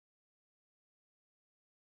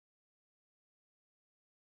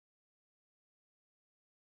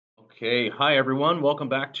Okay, hi everyone. Welcome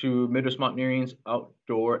back to Midwest Mountaineering's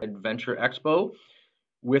Outdoor Adventure Expo.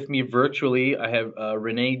 With me virtually, I have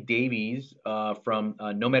Renee Davies from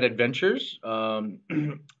Nomad Adventures.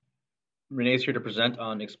 Renee is here to present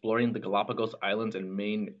on exploring the Galapagos Islands in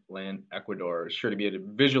mainland Ecuador. It's sure to be a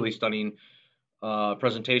visually stunning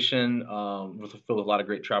presentation filled with a lot of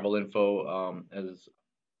great travel info. As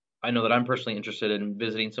I know that I'm personally interested in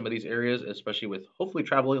visiting some of these areas, especially with hopefully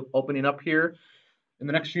travel opening up here in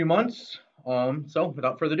the next few months. So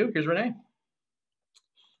without further ado, here's Renee.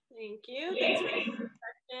 Thank you. Thanks for the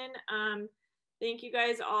question. Thank you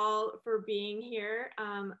guys all for being here.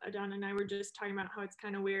 Adana and I were just talking about how it's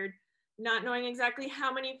kind of weird not knowing exactly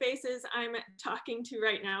how many faces I'm talking to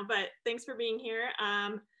right now, but thanks for being here.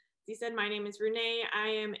 As you said, my name is Renee. I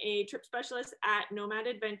am a trip specialist at Nomad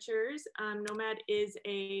Adventures. Nomad is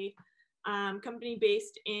a company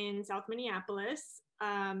based in South Minneapolis.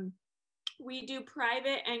 We do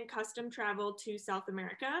private and custom travel to South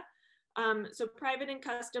America. So private and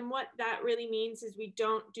custom, what that really means is we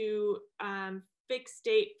don't do fixed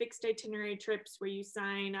date, fixed itinerary trips where you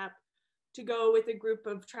sign up to go with a group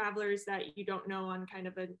of travelers that you don't know on kind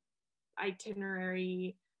of an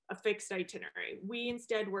itinerary, a fixed itinerary. We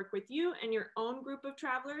instead work with you and your own group of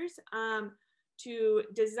travelers to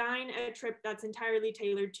design a trip that's entirely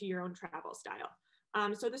tailored to your own travel style.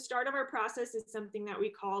 So the start of our process is something that we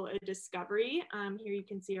call a discovery. Here you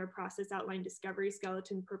can see our process outline: discovery,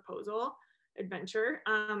 skeleton, proposal, adventure.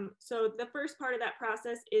 So the first part of that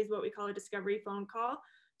process is what we call a discovery phone call.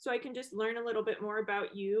 So I can just learn a little bit more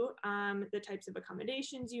about you, the types of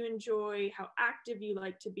accommodations you enjoy, how active you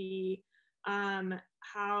like to be,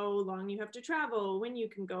 how long you have to travel, when you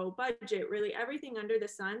can go, budget, really everything under the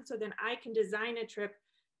sun. So then I can design a trip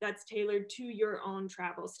that's tailored to your own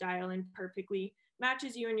travel style and perfectly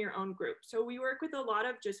matches you and your own group. So we work with a lot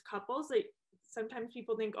of just couples. Like sometimes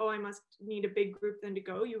people think, oh, I must need a big group then to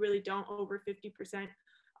go. You really don't. Over 50%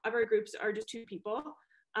 of our groups are just two people.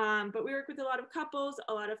 But we work with a lot of couples,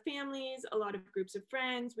 a lot of families, a lot of groups of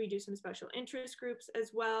friends. We do some special interest groups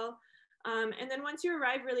as well. And then once you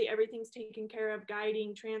arrive, really everything's taken care of: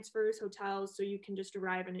 guiding, transfers, hotels, so you can just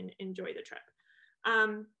arrive and enjoy the trip.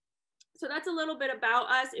 So that's a little bit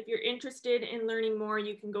about us. If you're interested in learning more,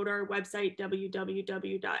 you can go to our website,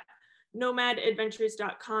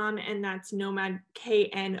 www.nomadadventures.com, and that's Nomad,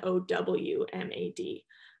 KNOWMAD.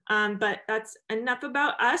 But that's enough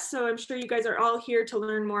about us. So I'm sure you guys are all here to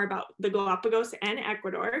learn more about the Galapagos and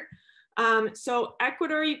Ecuador. So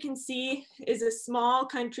Ecuador, you can see, is a small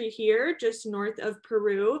country here, just north of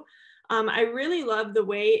Peru. I really love the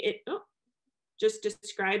way it just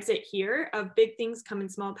describes it here: of big things come in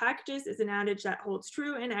small packages is an adage that holds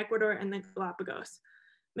true in Ecuador and the Galapagos.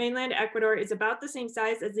 Mainland Ecuador is about the same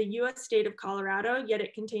size as the US state of Colorado, yet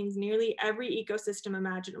it contains nearly every ecosystem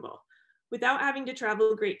imaginable. Without having to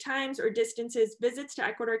travel great times or distances, visits to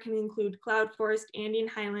Ecuador can include cloud forest, Andean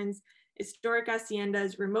highlands, historic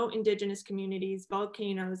haciendas, remote indigenous communities,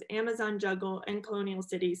 volcanoes, Amazon jungle, and colonial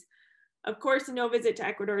cities. Of course, no visit to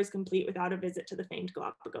Ecuador is complete without a visit to the famed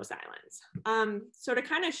Galapagos Islands. So to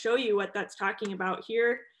kind of show you what that's talking about,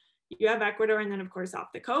 here you have Ecuador, and then of course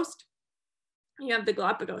off the coast, you have the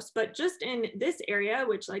Galapagos. But just in this area,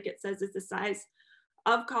 which like it says is the size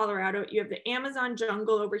of Colorado, you have the Amazon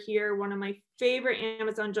jungle over here. One of my favorite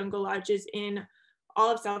Amazon jungle lodges in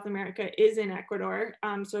all of South America is in Ecuador.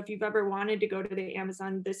 So if you've ever wanted to go to the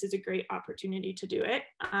Amazon, this is a great opportunity to do it.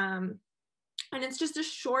 And it's just a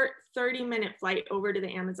short 30-minute flight over to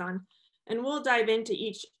the Amazon. And we'll dive into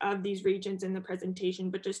each of these regions in the presentation,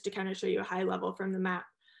 but just to kind of show you a high level from the map.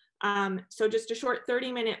 So just a short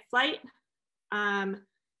 30-minute flight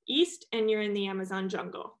east, and you're in the Amazon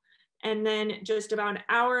jungle. And then just about an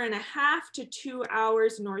hour and a half to 2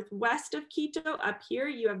 hours northwest of Quito, up here,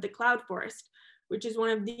 you have the cloud forest, which is one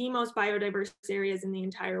of the most biodiverse areas in the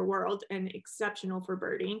entire world and exceptional for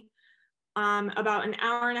birding. About an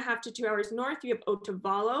hour and a half to 2 hours north, you have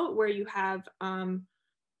Otavalo, where you have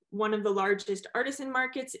one of the largest artisan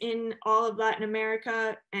markets in all of Latin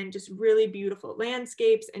America, and just really beautiful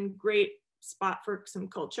landscapes and great spot for some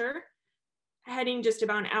culture. Heading just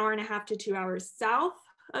about an hour and a half to 2 hours south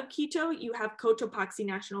of Quito, you have Cotopaxi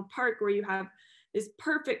National Park, where you have this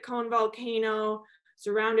perfect cone volcano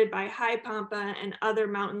surrounded by high pampa and other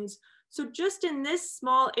mountains. So just in this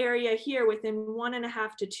small area here, within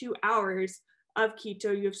 1.5 to 2 hours of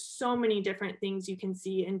Quito, you have so many different things you can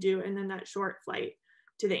see and do. And then that short flight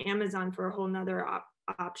to the Amazon for a whole nother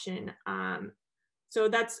option. So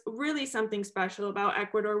that's really something special about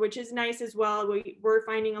Ecuador, which is nice as well. We're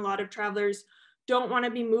finding a lot of travelers don't want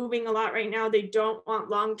to be moving a lot right now. They don't want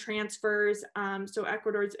long transfers. So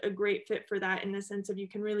Ecuador is a great fit for that in the sense of you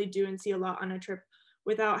can really do and see a lot on a trip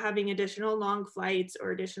without having additional long flights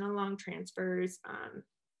or additional long transfers.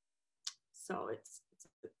 So it's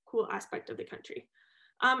a cool aspect of the country.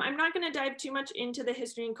 I'm not going to dive too much into the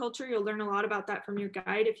history and culture. You'll learn a lot about that from your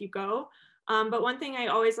guide if you go. But one thing I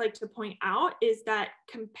always like to point out is that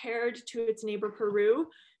compared to its neighbor Peru,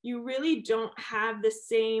 you really don't have the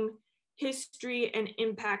same history and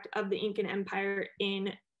impact of the Incan Empire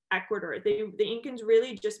in Ecuador. The Incans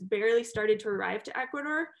really just barely started to arrive to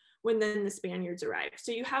Ecuador when then the Spaniards arrived.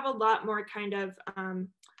 So you have a lot more kind of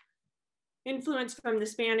influence from the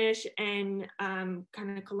Spanish and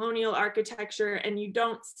kind of colonial architecture, and you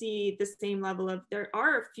don't see the same level of, there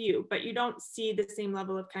are a few, but you don't see the same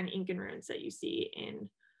level of kind of Incan ruins that you see in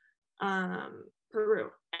Peru.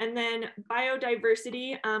 And then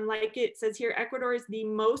biodiversity, like it says here, Ecuador is the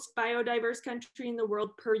most biodiverse country in the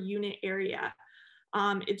world per unit area.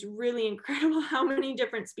 It's really incredible how many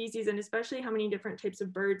different species and especially how many different types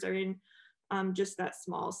of birds are in just that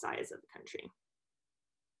small size of the country.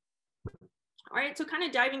 All right, so kind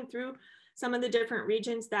of diving through some of the different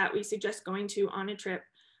regions that we suggest going to on a trip.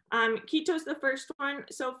 Quito's the first one.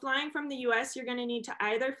 So flying from the US, you're gonna need to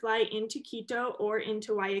either fly into Quito or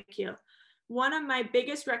into Guayaquil. One of my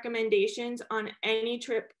biggest recommendations on any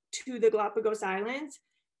trip to the Galapagos Islands,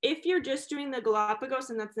 if you're just doing the Galapagos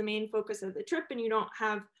and that's the main focus of the trip and you don't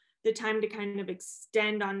have the time to kind of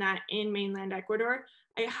extend on that in mainland Ecuador,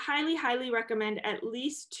 I highly, highly recommend at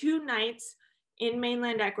least 2 nights in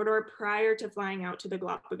mainland Ecuador prior to flying out to the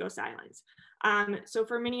Galapagos Islands. So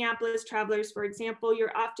for Minneapolis travelers, for example,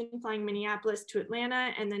 you're often flying Minneapolis to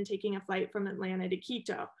Atlanta and then taking a flight from Atlanta to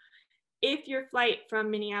Quito. If your flight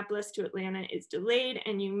from Minneapolis to Atlanta is delayed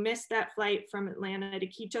and you miss that flight from Atlanta to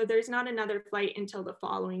Quito, there's not another flight until the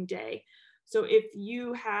following day. So if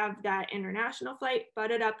you have that international flight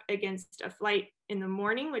butted up against a flight in the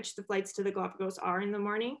morning, which the flights to the Galapagos are in the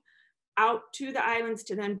morning, out to the islands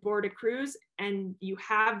to then board a cruise, and you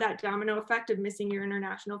have that domino effect of missing your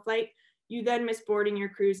international flight, you then miss boarding your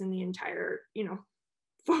cruise and the entire,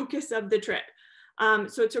 focus of the trip.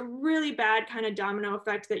 So it's a really bad kind of domino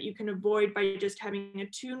effect that you can avoid by just having a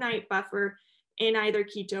 2-night buffer in either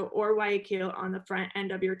Quito or Guayaquil on the front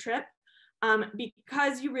end of your trip.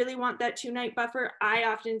 Because you really want that 2-night buffer, I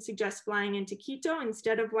often suggest flying into Quito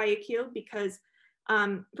instead of Guayaquil because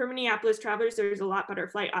for Minneapolis travelers, there's a lot better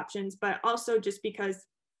flight options, but also just because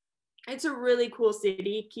it's a really cool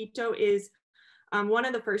city. Quito is one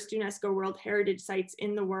of the first UNESCO World Heritage Sites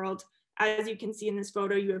in the world. As you can see in this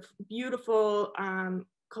photo, you have beautiful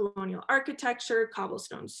colonial architecture,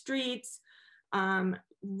 cobblestone streets,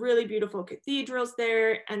 really beautiful cathedrals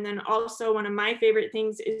there. And then also one of my favorite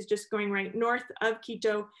things is just going right north of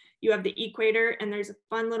Quito, you have the equator, and there's a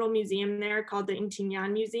fun little museum there called the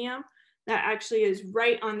Intignan Museum that actually is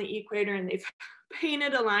right on the equator, and they've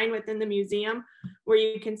painted a line within the museum where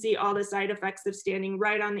you can see all the side effects of standing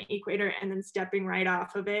right on the equator and then stepping right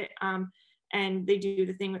off of it. And they do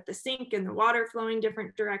the thing with the sink and the water flowing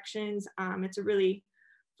different directions. It's a really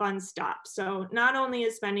fun stop. So not only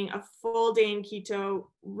is spending a full day in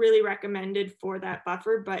Quito really recommended for that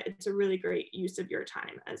buffer, but it's a really great use of your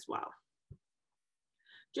time as well.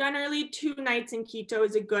 Generally, 2 nights in Quito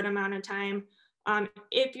is a good amount of time.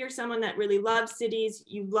 If you're someone that really loves cities,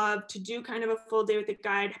 you love to do kind of a full day with a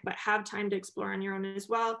guide, but have time to explore on your own as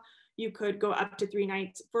well, you could go up to 3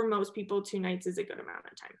 nights. For most people, 2 nights is a good amount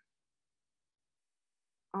of time.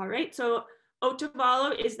 All right, so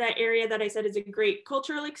Otavalo is that area that I said is a great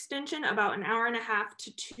cultural extension, about 1.5 hours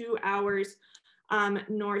to 2 hours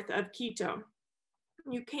north of Quito.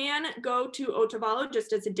 You can go to Otavalo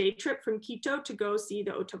just as a day trip from Quito to go see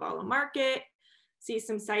the Otavalo market, see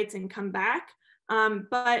some sights and come back.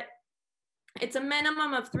 But it's a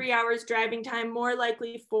minimum of 3 hours driving time, more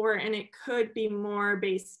likely 4, and it could be more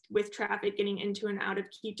based with traffic getting into and out of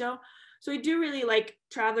Quito. So I do really like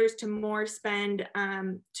travelers to more spend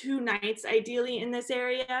 2 nights ideally in this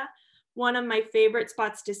area. One of my favorite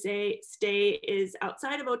spots to stay is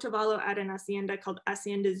outside of Otavalo at an hacienda called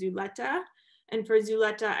Hacienda Zuleta. And for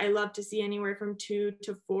Zuleta, I love to see anywhere from 2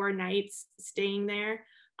 to 4 nights staying there.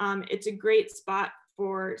 It's a great spot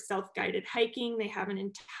for self-guided hiking. They have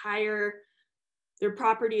their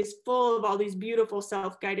property is full of all these beautiful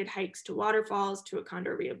self-guided hikes to waterfalls, to a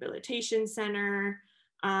condor rehabilitation center,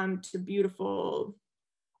 to beautiful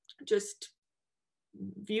just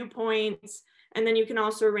viewpoints. And then you can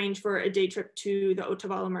also arrange for a day trip to the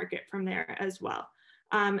Otavalo market from there as well.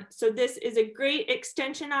 So this is a great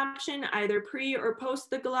extension option, either pre or post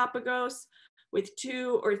the Galapagos with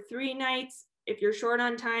 2 or 3 nights. if you're short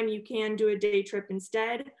on time, you can do a day trip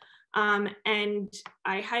instead. And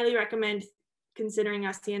I highly recommend considering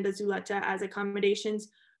Hacienda Zuleta as accommodations.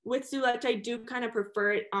 With Zuleta, I do kind of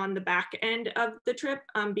prefer it on the back end of the trip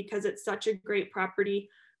because it's such a great property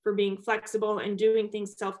for being flexible and doing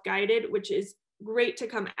things self-guided, which is great to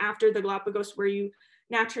come after the Galapagos, where you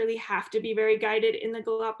naturally have to be very guided in the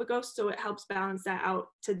Galapagos. So it helps balance that out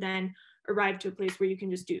to then arrive to a place where you can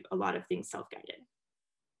just do a lot of things self-guided.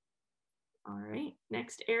 All right,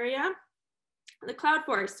 next area, the cloud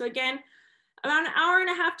forest. So again, about an hour and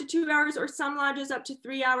a half to 2 hours, or some lodges up to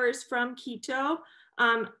 3 hours from Quito.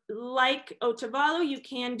 Like Otavalo, you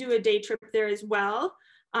can do a day trip there as well.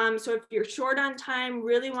 So if you're short on time,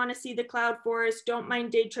 really want to see the cloud forest, don't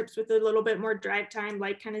mind day trips with a little bit more drive time,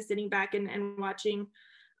 like kind of sitting back and watching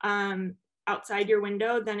outside your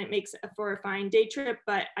window, then it makes for a fine day trip.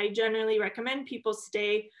 But I generally recommend people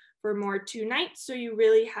stay for more 2 nights, so you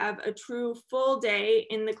really have a true full day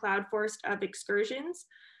in the cloud forest of excursions.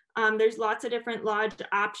 There's lots of different lodge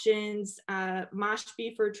options,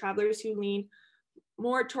 Mashpi for travelers who lean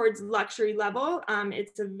more towards luxury level.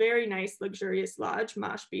 It's a very nice, luxurious lodge,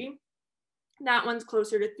 Mashpi. That one's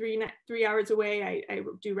closer to 3 hours away. I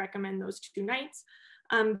do recommend those 2 nights.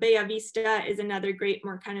 Bella Vista is another great,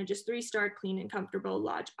 more kind of just 3-star, clean and comfortable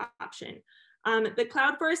lodge option. The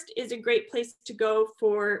cloud forest is a great place to go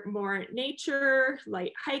for more nature,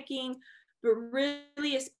 light hiking, but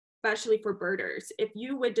really especially for birders. If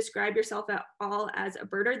you would describe yourself at all as a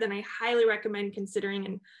birder, then I highly recommend considering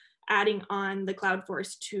and adding on the cloud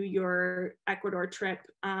forest to your Ecuador trip.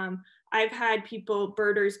 I've had people,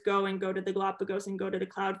 birders, go to the Galapagos and go to the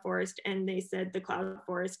cloud forest, and they said the cloud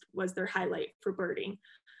forest was their highlight for birding,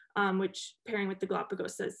 which pairing with the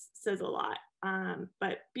Galapagos says a lot.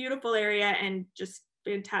 But beautiful area and just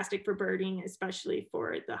fantastic for birding, especially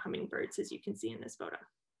for the hummingbirds, as you can see in this photo.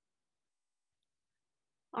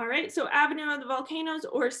 All right, so Avenue of the Volcanoes,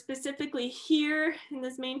 or specifically here in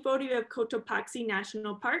this main photo, you have Cotopaxi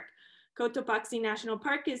National Park. Cotopaxi National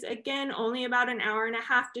Park is, again, only about an hour and a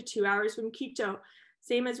half to 2 hours from Quito.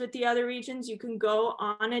 Same as with the other regions, you can go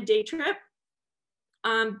on a day trip.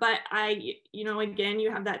 But again, you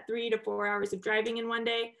have that 3 to 4 hours of driving in one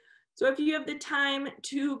day. So if you have the time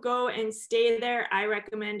to go and stay there, I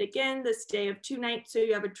recommend, again, the stay of 2 nights, so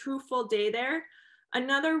you have a true full day there.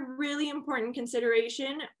 Another really important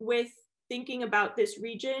consideration with thinking about this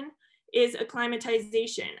region is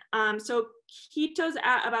acclimatization. So Quito's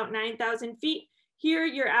at about 9,000 feet. Here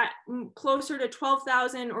you're at closer to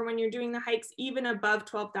 12,000, or when you're doing the hikes, even above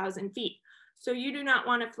 12,000 feet. So you do not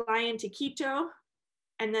want to fly into Quito,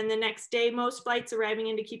 and then the next day, most flights arriving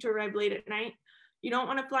into Quito arrive late at night. You don't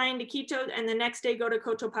want to fly into Quito and the next day go to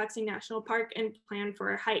Cotopaxi National Park and plan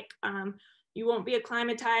for a hike. You won't be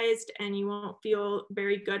acclimatized and you won't feel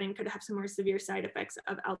very good and could have some more severe side effects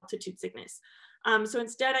of altitude sickness. So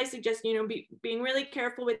instead, I suggest being really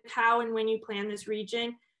careful with how and when you plan this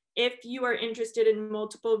region. If you are interested in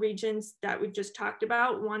multiple regions that we've just talked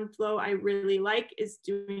about, one flow I really like is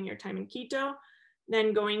doing your time in Quito,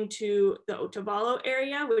 then going to the Otavalo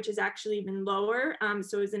area, which is actually even lower.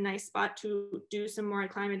 So it's a nice spot to do some more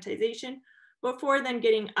acclimatization before then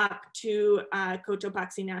getting up to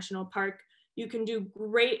Cotopaxi National Park. You can do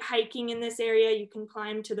great hiking in this area. You can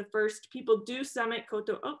climb to the first, people do summit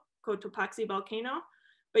Cotopaxi volcano,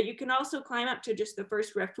 but you can also climb up to just the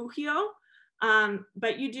first refugio.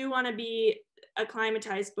 But you do want to be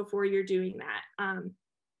acclimatized before you're doing that.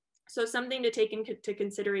 So something to take into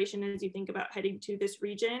consideration as you think about heading to this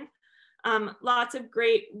region. Lots of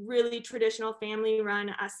great, really traditional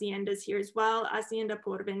family-run haciendas here as well. Hacienda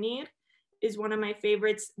Porvenir is one of my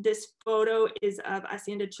favorites. This photo is of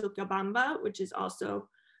Hacienda Chilcabamba, which is also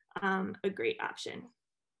a great option.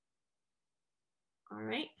 All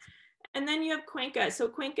right. And then you have Cuenca. So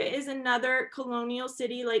Cuenca is another colonial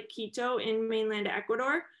city like Quito in mainland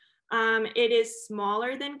Ecuador. It is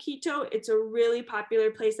smaller than Quito. It's a really popular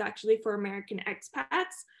place actually for American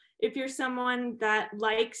expats. If you're someone that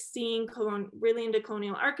likes seeing really into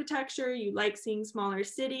colonial architecture, you like seeing smaller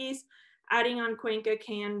cities, adding on Cuenca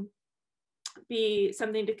can be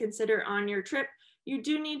something to consider on your trip. You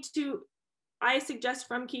do need to, I suggest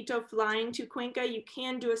from Quito flying to Cuenca, you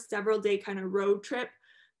can do a several day kind of road trip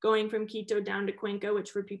going from Quito down to Cuenca,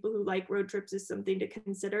 which for people who like road trips is something to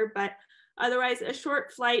consider. But otherwise, a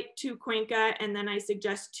short flight to Cuenca, and then I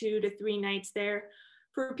suggest 2 to 3 nights there.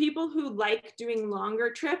 For people who like doing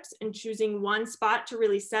longer trips and choosing one spot to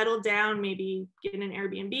really settle down, maybe get an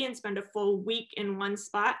Airbnb and spend a full week in one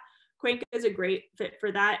spot, Cuenca is a great fit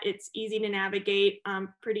for that. It's easy to navigate,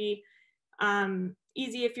 pretty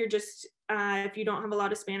easy if you're just, if you don't have a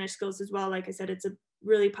lot of Spanish skills as well. Like I said, it's a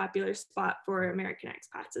really popular spot for American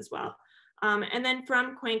expats as well. And then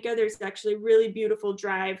from Cuenca, there's actually a really beautiful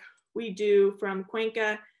drive we do from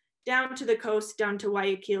Cuenca down to the coast, down to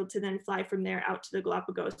Guayaquil, to then fly from there out to the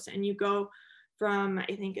Galapagos. And you go from,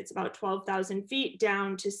 I think it's about 12,000 feet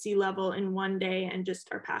down to sea level in one day, and just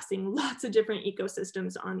are passing lots of different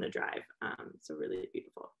ecosystems on the drive. So really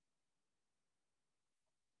beautiful.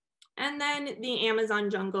 And then the Amazon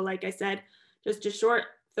jungle, like I said, just a short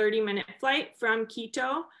 30-minute flight from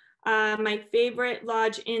Quito. My favorite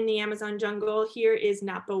lodge in the Amazon jungle here is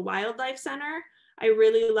Napa Wildlife Center. I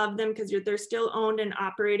really love them because they're still owned and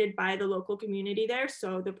operated by the local community there.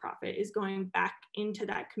 So the profit is going back into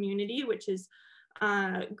that community, which is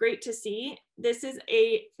great to see. This is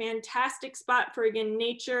a fantastic spot for, again,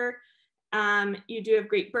 nature. You do have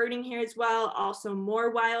great birding here as well, also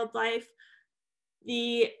more wildlife.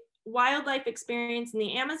 The wildlife experience in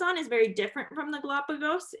the Amazon is very different from the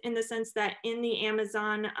Galapagos, in the sense that in the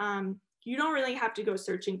Amazon, you don't really have to go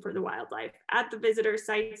searching for the wildlife. At the visitor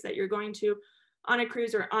sites that you're going to on a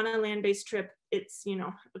cruise or on a land-based trip, it's, you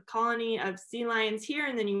know, a colony of sea lions here,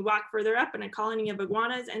 and then you walk further up and a colony of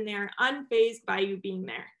iguanas, and they're unfazed by you being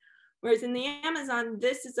there. Whereas in the Amazon,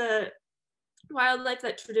 this is a wildlife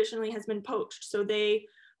that traditionally has been poached. So they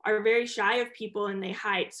are very shy of people and they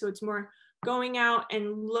hide. So it's more going out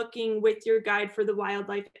and looking with your guide for the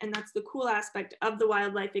wildlife. And that's the cool aspect of the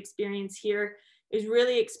wildlife experience here, is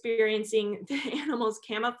really experiencing the animals'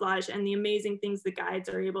 camouflage and the amazing things the guides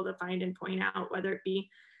are able to find and point out, whether it be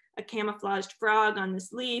a camouflaged frog on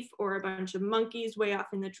this leaf or a bunch of monkeys way off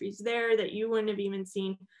in the trees there that you wouldn't have even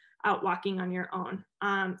seen out walking on your own.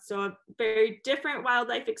 So a very different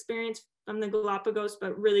wildlife experience from the Galapagos,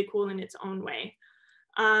 but really cool in its own way.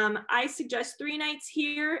 I suggest 3 nights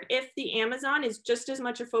here. If the Amazon is just as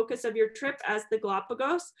much a focus of your trip as the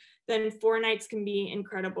Galapagos, then 4 nights can be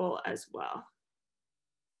incredible as well.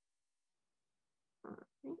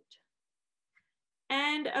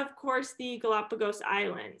 And of course, the Galapagos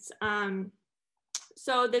Islands.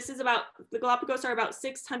 So this is the Galapagos are about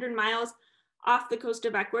 600 miles off the coast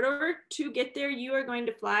of Ecuador. To get there, you are going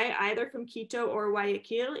to fly either from Quito or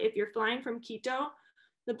Guayaquil. If you're flying from Quito,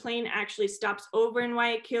 the plane actually stops over in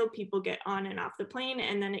Guayaquil. People get on and off the plane,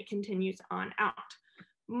 and then it continues on out.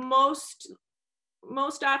 Most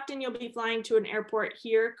often you'll be flying to an airport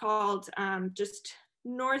here called, just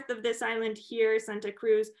north of this island here, Santa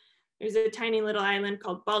Cruz. There's a tiny little island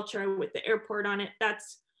called Baltra with the airport on it.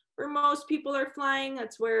 That's where most people are flying.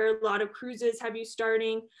 That's where a lot of cruises have you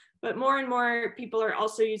starting. But more and more people are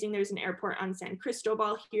also using, there's an airport on San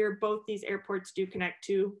Cristobal here. Both these airports do connect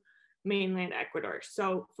to mainland Ecuador.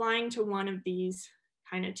 So flying to one of these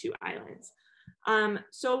kind of 2 islands.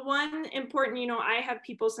 So one important, you know, I have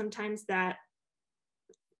people sometimes that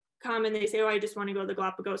come and they say, oh, I just want to go to the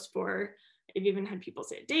Galapagos for, I've even had people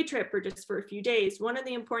say a day trip or just for a few days. One of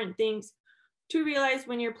the important things to realize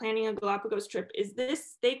when you're planning a Galapagos trip is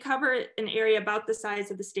they cover an area about the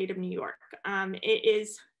size of the state of New York. It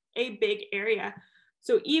is a big area.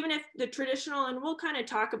 So even if the traditional, and we'll kind of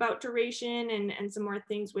talk about duration and some more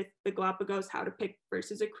things with the Galapagos, how to pick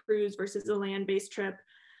versus a cruise versus a land-based trip.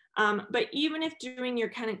 But even if doing your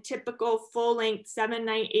kind of typical full-length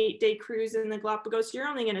 7-night, 8-day cruise in the Galapagos, you're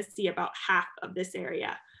only going to see about half of this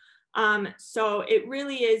area. So it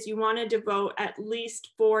really is, you want to devote at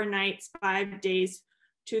least 4 nights, 5 days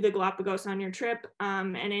to the Galapagos on your trip,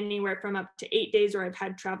 and anywhere from up to 8 days, or I've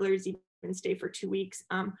had travelers even stay for 2 weeks.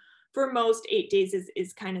 For most, 8 days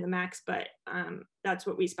is kind of the max, but that's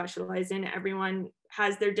what we specialize in. Everyone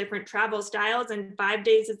has their different travel styles, and 5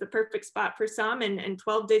 days is the perfect spot for some, and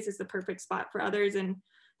 12 days is the perfect spot for others, and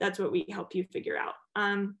that's what we help you figure out.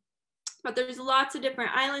 But there's lots of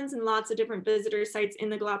different islands and lots of different visitor sites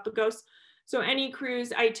in the Galapagos. So any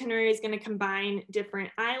cruise itinerary is going to combine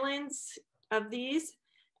different islands of these.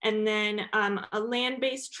 And then a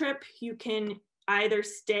land-based trip, you can either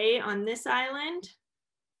stay on this island,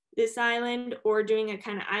 or doing a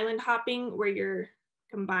kind of island hopping where you're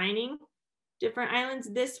combining different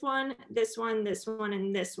islands. This one, this one, this one,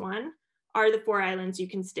 and this one are the 4 islands you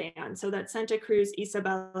can stay on. So that's Santa Cruz,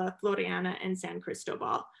 Isabela, Floriana, and San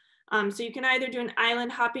Cristobal. So you can either do an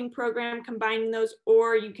island hopping program combining those,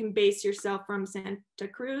 or you can base yourself from Santa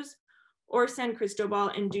Cruz or San Cristobal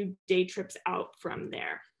and do day trips out from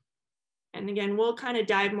there. And again, we'll kind of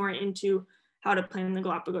dive more into how to plan the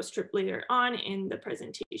Galapagos trip later on in the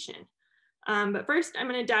presentation. But first, I'm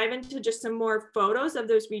going to dive into just some more photos of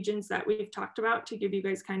those regions that we've talked about to give you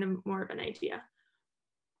guys kind of more of an idea.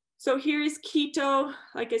 So here's Quito,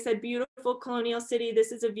 like I said, beautiful colonial city.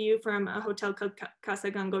 This is a view from a hotel called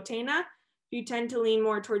Casa Gangotena. you tend to lean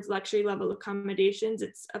more towards luxury level accommodations,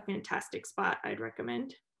 it's a fantastic spot I'd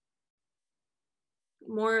recommend.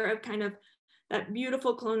 More of kind of that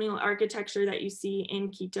beautiful colonial architecture that you see in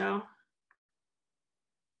Quito.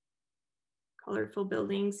 Colorful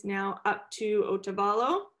buildings now up to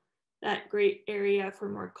Otavalo, that great area for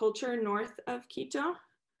more culture north of Quito,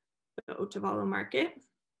 the Otavalo market.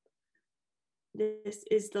 This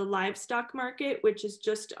is the livestock market, which is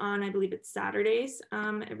just on, I believe it's Saturdays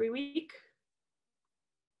every week.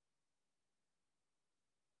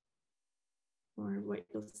 Or what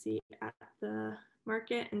you'll see at the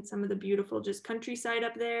market and some of the beautiful just countryside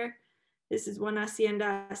up there. This is one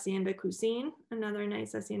hacienda, Hacienda Cuisine, another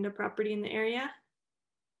nice hacienda property in the area.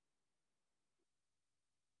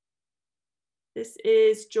 This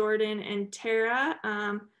is Jordan and Tara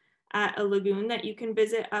at a lagoon that you can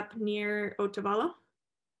visit up near Otavalo.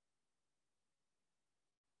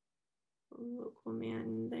 Local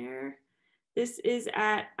man there. This is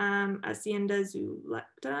at Hacienda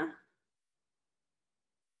Zuleta.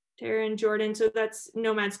 Tara and Jordan, so that's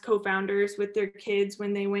Nomad's co-founders with their kids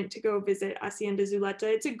when they went to go visit Hacienda Zuleta.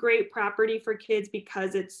 It's a great property for kids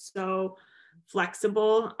because it's so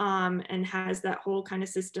flexible and has that whole kind of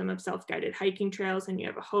system of self-guided hiking trails, and you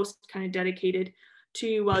have a host kind of dedicated to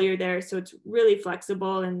you while you're there. So it's really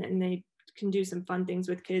flexible, and they can do some fun things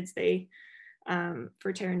with kids. They,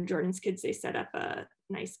 for Tara and Jordan's kids, they set up a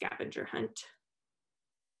nice scavenger hunt.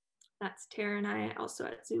 That's Tara and I also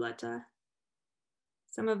at Zuleta.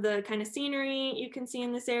 Some of the kind of scenery you can see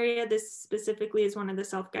in this area. This specifically is one of the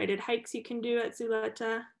self-guided hikes you can do at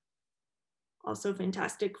Zuleta. Also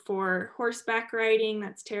fantastic for horseback riding.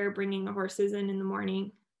 That's Tara bringing the horses in the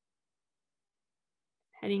morning.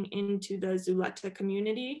 Heading into the Zuleta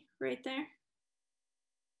community right there.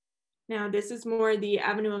 Now this is more the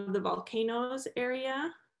Avenue of the Volcanoes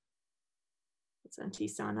area. It's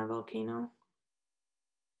Antisana volcano.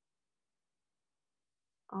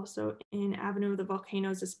 Also in Avenue of the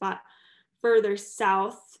Volcanoes, a spot further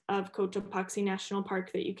south of Cotopaxi National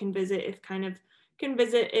Park that you can visit if kind of can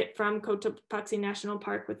visit it from Cotopaxi National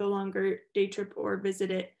Park with a longer day trip, or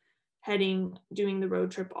visit it doing the road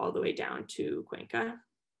trip all the way down to Cuenca.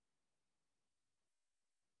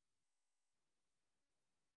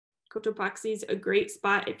 Cotopaxi is a great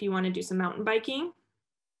spot if you want to do some mountain biking.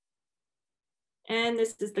 And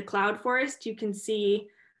this is the cloud forest. You can see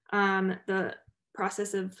the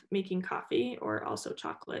process of making coffee, or also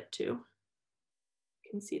chocolate too.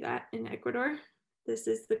 You can see that in Ecuador. This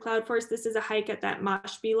is the cloud forest. This is a hike at that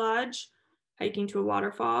Mashpi Lodge, hiking to a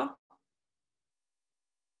waterfall.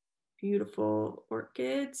 Beautiful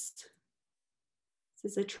orchids.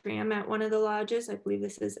 This is a tram at one of the lodges. I believe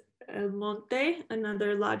this is El Monte,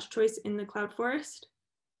 another lodge choice in the cloud forest.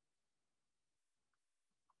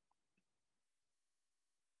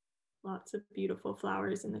 Lots of beautiful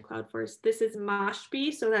flowers in the cloud forest. This is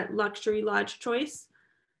Mashpi, so that luxury lodge choice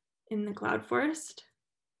in the cloud forest.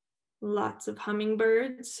 Lots of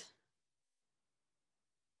hummingbirds.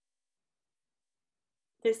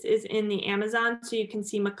 This is in the Amazon, so you can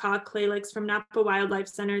see macaw clay lakes from Napa Wildlife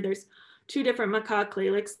Center. There's 2 different macaw clay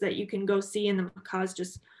lakes that you can go see, and the macaws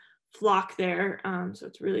just flock there. So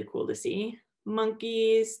it's really cool to see.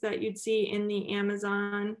 Monkeys that you'd see in the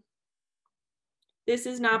Amazon. This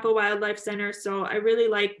is Napa Wildlife Center. So I really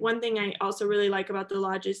like, one thing I also really like about the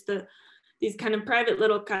lodge is these kind of private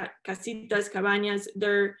little casitas, cabañas.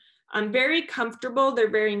 They're very comfortable, they're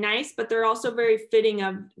very nice, but they're also very fitting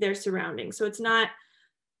of their surroundings. So it's not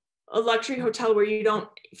a luxury hotel where you don't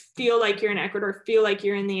feel like you're in Ecuador, feel like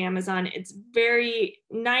you're in the Amazon. It's very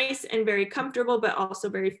nice and very comfortable, but also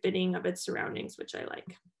very fitting of its surroundings, which I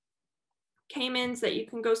like. Caimans that you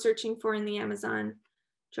can go searching for in the Amazon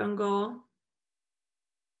jungle.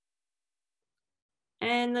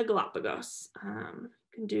 And the Galapagos. You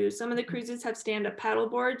can do, some of the cruises have stand-up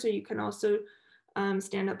paddleboard, so you can also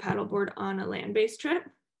stand-up paddleboard on a land-based trip.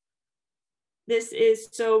 This is,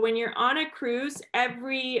 so when you're on a cruise,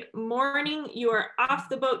 every morning you are off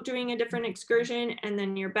the boat doing a different excursion, and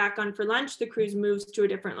then you're back on for lunch. The cruise moves to a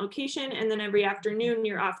different location, and then every afternoon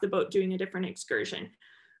you're off the boat doing a different excursion.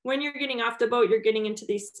 When you're getting off the boat, you're getting into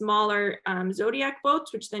these smaller Zodiac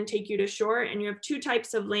boats, which then take you to shore, and you have 2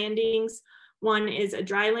 types of landings. One is a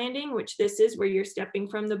dry landing, which this is where you're stepping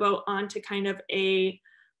from the boat onto kind of a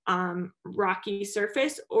rocky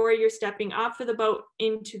surface, or you're stepping off of the boat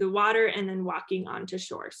into the water and then walking onto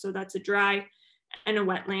shore. So that's a dry and a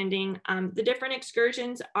wet landing. The different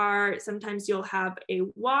excursions are, sometimes you'll have a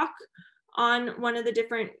walk on one of the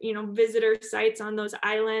different, visitor sites on those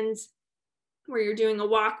islands, where you're doing a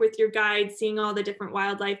walk with your guide, seeing all the different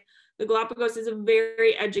wildlife. The Galapagos is a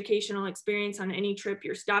very educational experience on any trip.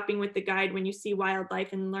 You're stopping with the guide when you see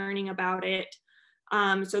wildlife and learning about it.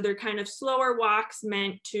 So they're kind of slower walks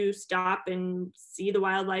meant to stop and see the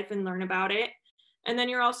wildlife and learn about it. And then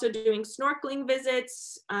you're also doing snorkeling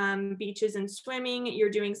visits, beaches and swimming. You're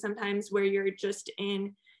doing sometimes where you're just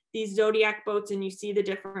in these Zodiac boats and you see the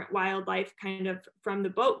different wildlife kind of from the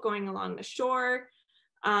boat going along the shore.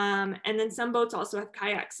 And then some boats also have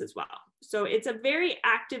kayaks as well. So it's a very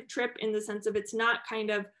active trip in the sense of it's not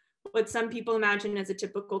kind of what some people imagine as a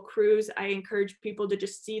typical cruise. I encourage people to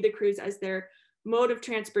just see the cruise as their mode of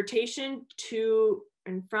transportation to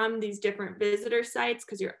and from these different visitor sites,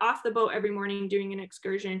 because you're off the boat every morning doing an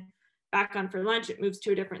excursion, back on for lunch, it moves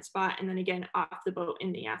to a different spot, and then again off the boat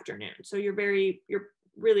in the afternoon. So you're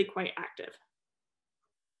really quite active.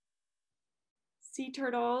 Sea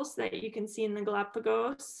turtles that you can see in the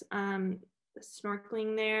Galapagos, the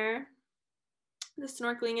snorkeling there. The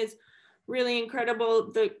snorkeling is really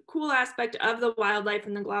incredible. The cool aspect of the wildlife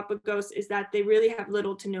in the Galapagos is that they really have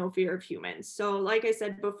little to no fear of humans. So like I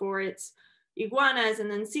said before, it's iguanas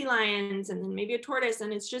and then sea lions and then maybe a tortoise,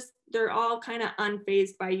 and it's just, they're all kind of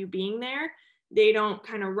unfazed by you being there. They don't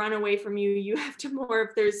kind of run away from you. You have to more,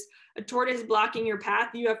 if there's a tortoise blocking your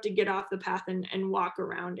path, you have to get off the path and walk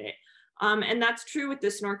around it. And that's true with the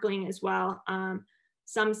snorkeling as well.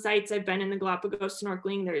 Some sites I've been in the Galapagos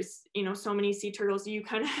snorkeling, there's, you know, so many sea turtles, you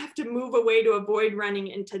kind of have to move away to avoid running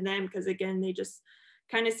into them, because again, they just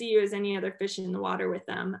kind of see you as any other fish in the water with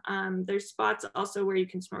them. There's spots also where you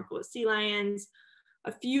can snorkel with sea lions,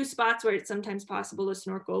 a few spots where it's sometimes possible to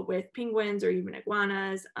snorkel with penguins or even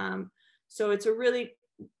iguanas. So it's a really,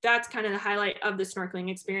 that's kind of the highlight of the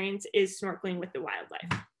snorkeling experience, is snorkeling with the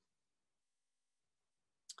wildlife.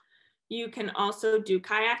 You can also do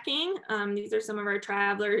kayaking. These are some of our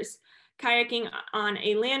travelers kayaking on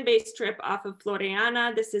a land-based trip off of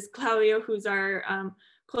Floreana. This is Claudio, who's our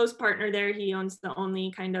close partner there. He owns the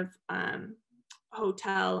only kind of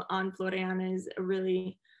hotel on Floreana. Is a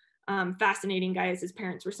really fascinating guy, as his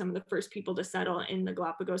parents were some of the first people to settle in the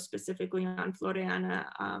Galapagos, specifically on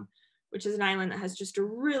Floreana, which is an island that has just a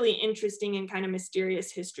really interesting and kind of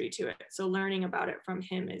mysterious history to it. So learning about it from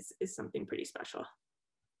him is something pretty special.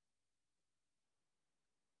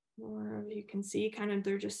 Or you can see kind of,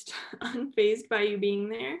 they're just unfazed by you being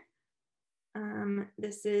there.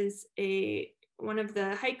 This is one of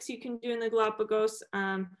the hikes you can do in the Galapagos.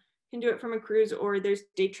 You can do it from a cruise, or there's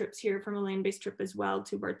day trips here from a land-based trip as well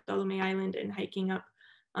to Bartolome Island and hiking up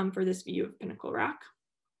for this view of Pinnacle Rock.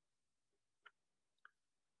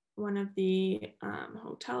 One of the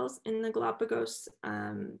hotels in the Galapagos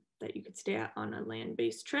that you could stay at on a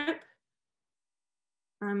land-based trip.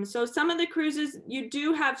 So some of the cruises, you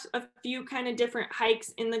do have a few kind of different hikes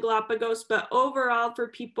in the Galapagos, but overall for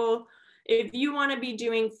people, if you want to be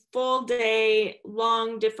doing full day,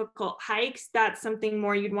 long, difficult hikes, that's something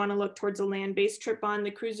more you'd want to look towards a land-based trip on.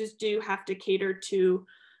 The cruises do have to cater to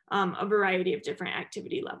a variety of different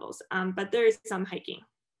activity levels, but there is some hiking.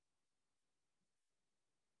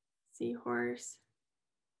 Seahorse,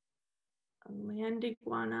 a land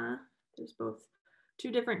iguana. There's both two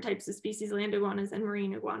different types of species, land iguanas and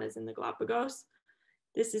marine iguanas in the Galapagos.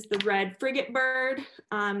 This is the red frigate bird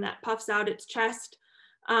that puffs out its chest.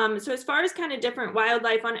 So as far as kind of different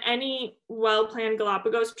wildlife on any well-planned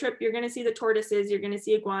Galapagos trip, you're going to see the tortoises, you're going to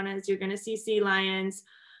see iguanas, you're going to see sea lions.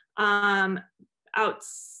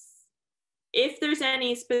 If there's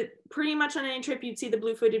any, pretty much on any trip, you'd see the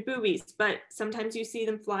blue-footed boobies, but sometimes you see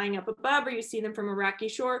them flying up above, or you see them from a rocky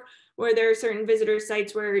shore, where there are certain visitor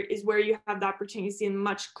sites where you have the opportunity to see them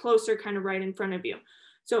much closer, kind of right in front of you.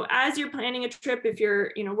 So as you're planning a trip, if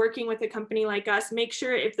you're working with a company like us, make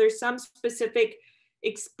sure if there's some specific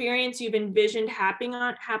experience you've envisioned happening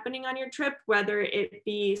on your trip, whether it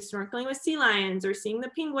be snorkeling with sea lions or seeing the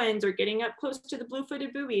penguins or getting up close to the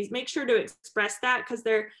blue-footed boobies, make sure to express that, because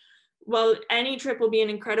well, any trip will be an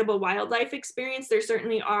incredible wildlife experience. There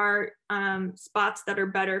certainly are spots that are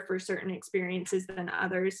better for certain experiences than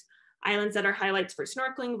others. Islands that are highlights for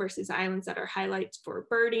snorkeling versus islands that are highlights for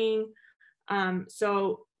birding.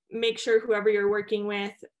 So make sure whoever you're working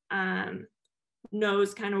with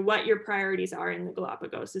knows kind of what your priorities are in the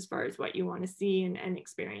Galapagos as far as what you want to see and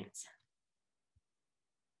experience.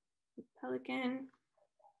 Pelican,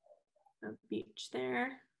 a beach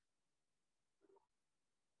there.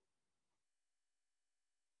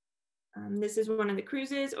 This is one of the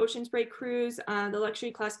cruises, Ocean Spray Cruise. The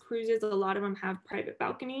luxury class cruises, a lot of them have private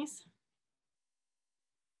balconies.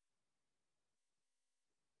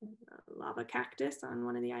 A lava cactus on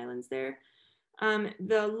one of the islands there.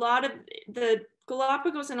 The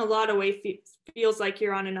Galapagos in a lot of ways feels like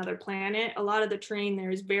you're on another planet. A lot of the terrain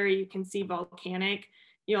there is very, you can see, volcanic.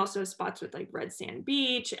 You also have spots with like red sand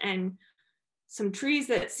beach and some trees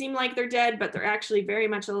that seem like they're dead, but they're actually very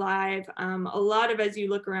much alive. A lot of, as you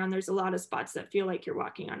look around, there's a lot of spots that feel like you're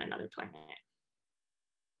walking on another planet.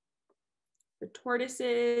 The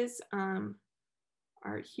tortoises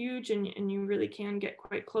are huge, and you really can get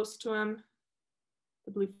quite close to them.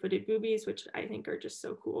 The blue-footed boobies, which I think are just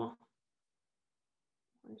so cool.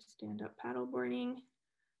 Or stand-up paddleboarding.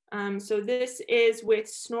 So this is with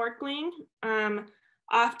snorkeling.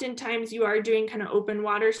 Oftentimes you are doing kind of open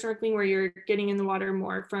water snorkeling where you're getting in the water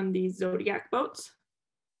more from these Zodiac boats.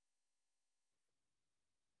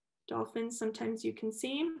 Dolphins, sometimes you can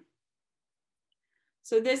see.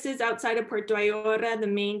 So this is outside of Puerto Ayora, the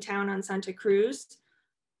main town on Santa Cruz.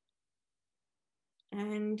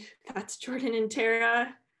 And that's Jordan and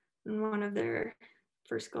Tara on one of their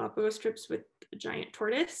first Galapagos trips with a giant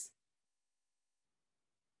tortoise.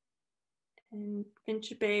 And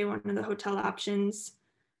Finch Bay, one of the hotel options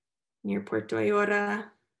near Puerto Ayora,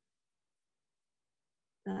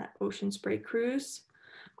 that ocean spray cruise.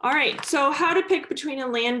 All right, so how to pick between a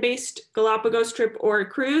land-based Galapagos trip or a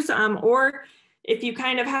cruise, or if you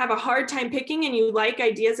kind of have a hard time picking and you like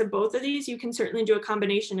ideas of both of these, you can certainly do a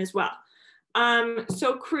combination as well.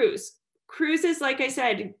 So cruise. Cruises, like I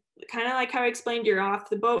said, kind of like how I explained, you're off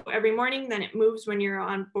the boat every morning, then it moves when you're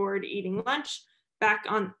on board eating lunch, back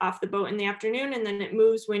on off the boat in the afternoon, and then it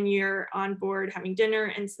moves when you're on board having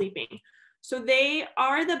dinner and sleeping. So they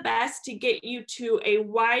are the best to get you to a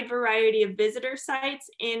wide variety of visitor sites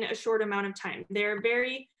in a short amount of time. They're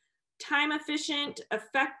very time efficient,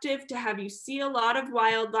 effective to have you see a lot of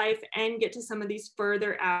wildlife and get to some of these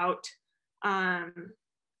further out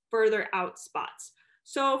spots.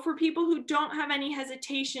 So for people who don't have any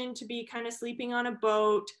hesitation to be kind of sleeping on a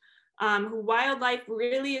boat, who wildlife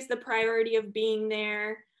really is the priority of being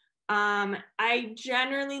there, I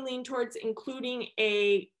generally lean towards including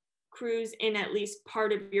a cruise in at least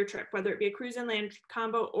part of your trip, whether it be a cruise and land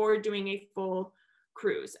combo or doing a full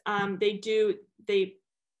cruise.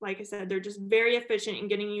 Like I said, they're just very efficient in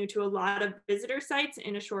getting you to a lot of visitor sites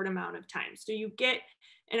in a short amount of time. So you get,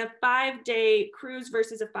 in a 5-day cruise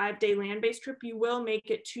versus a 5-day land-based trip, you will make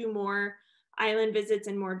it 2 more island visits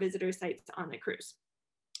and more visitor sites on the cruise.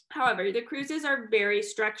 However, the cruises are very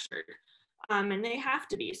structured, and they have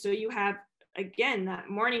to be. So you have, again, that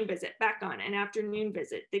morning visit back on, an afternoon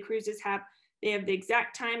visit. The cruises they have the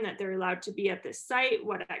exact time that they're allowed to be at this site,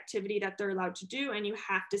 what activity that they're allowed to do, and you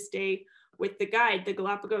have to stay with the guide. The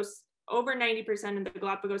Galapagos, over 90% of the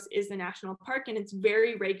Galapagos is the national park, and it's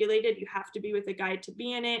very regulated. You have to be with a guide to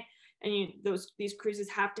be in it, and these cruises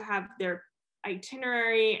have to have their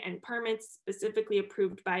itinerary and permits specifically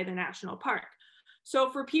approved by the national park.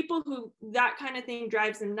 So for people who that kind of thing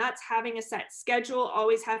drives them nuts, having a set schedule,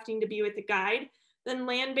 always having to be with a guide, then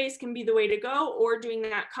land-based can be the way to go, or doing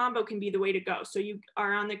that combo can be the way to go. So you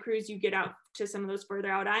are on the cruise, you get out to some of those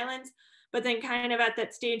further out islands, but then kind of at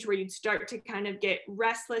that stage where you'd start to kind of get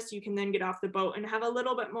restless, you can then get off the boat and have a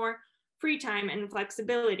little bit more free time and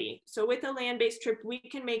flexibility. So with a land-based trip, we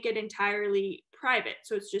can make it entirely private.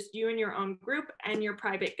 So it's just you and your own group and your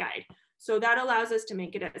private guide. So that allows us to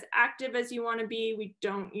make it as active as you want to be. We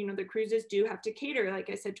don't, the cruises do have to cater,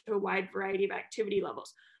 like I said, to a wide variety of activity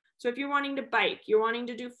levels. So if you're wanting to bike, you're wanting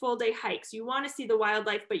to do full day hikes, you want to see the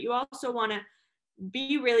wildlife, but you also want to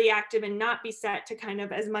be really active and not be set to kind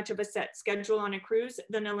of as much of a set schedule on a cruise,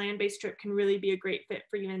 then a land-based trip can really be a great fit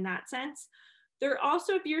for you in that sense. There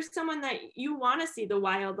also, if you're someone that you want to see the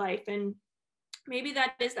wildlife and maybe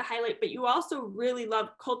that is the highlight, but you also really love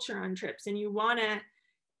culture on trips and you want to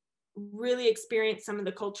really experience some of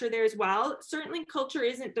the culture there as well. Certainly culture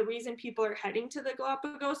isn't the reason people are heading to the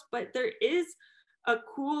Galapagos, but there is a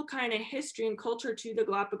cool kind of history and culture to the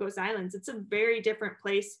Galapagos Islands. It's a very different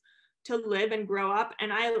place to live and grow up.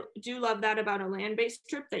 And I do love that about a land-based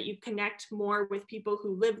trip, that you connect more with people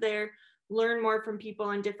who live there, learn more from people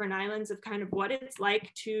on different islands of kind of what it's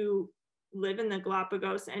like to live in the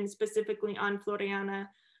Galapagos, and specifically on Floriana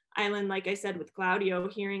Island, like I said, with Claudio,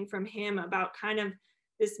 hearing from him about kind of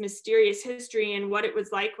this mysterious history and what it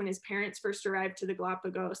was like when his parents first arrived to the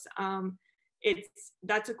Galapagos.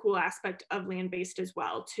 That's a cool aspect of land-based as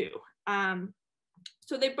well too.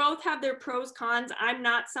 So they both have their pros, cons. I'm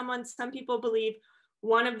not some people believe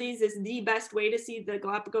one of these is the best way to see the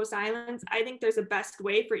Galapagos Islands. I think there's a best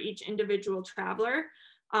way for each individual traveler.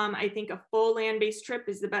 I think a full land-based trip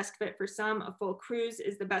is the best fit for some, a full cruise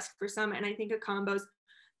is the best for some, and I think a combo is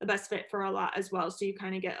the best fit for a lot as well. So you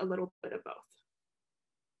kind of get a little bit of both.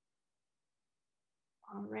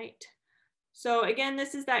 All right. So again,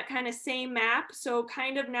 this is that kind of same map. So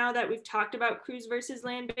kind of now that we've talked about cruise versus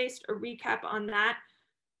land-based, a recap on that.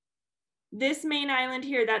 This main island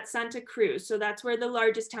here, that's Santa Cruz. So that's where the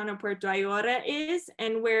largest town of Puerto Ayora is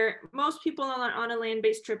and where most people on a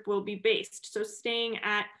land-based trip will be based. So staying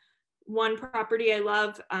at one property I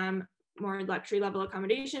love, more luxury level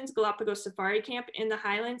accommodations, Galapagos Safari Camp in the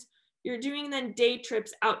Highlands. You're doing then day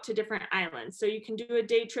trips out to different islands. So you can do a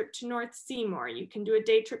day trip to North Seymour. You can do a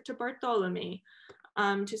day trip to Bartolome,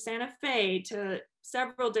 to Santa Fe, to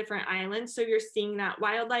several different islands. So you're seeing that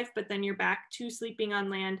wildlife, but then you're back to sleeping on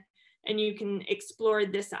land and you can explore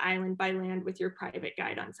this island by land with your private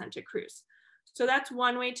guide on Santa Cruz. So that's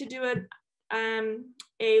one way to do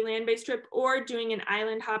a land-based trip, or doing an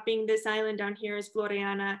island hopping. This island down here is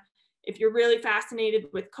Floreana. If you're really fascinated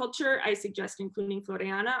with culture, I suggest including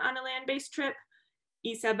Floreana on a land-based trip.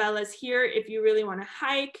 Isabella's here if you really want to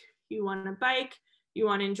hike, you want to bike, you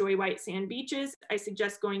want to enjoy white sand beaches. I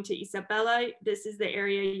suggest going to Isabella. This is the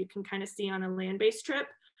area you can kind of see on a land-based trip.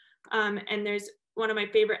 And there's one of my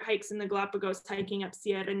favorite hikes in the Galapagos, hiking up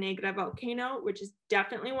Sierra Negra volcano, which is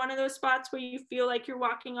definitely one of those spots where you feel like you're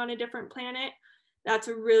walking on a different planet. That's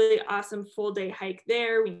a really awesome full day hike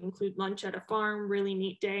there. We include lunch at a farm, really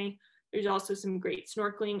neat day. There's also some great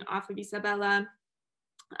snorkeling off of Isabella.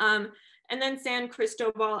 And then San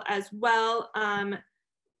Cristobal as well.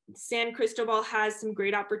 San Cristobal has some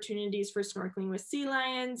great opportunities for snorkeling with sea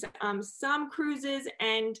lions. Some cruises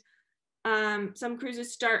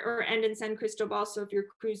start or end in San Cristobal. So if your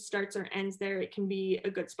cruise starts or ends there, it can be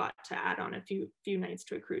a good spot to add on a few nights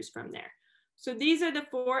to a cruise from there. So these are the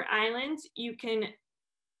 4 islands you can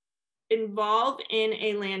involve in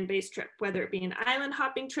a land-based trip, whether it be an island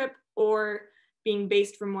hopping trip or being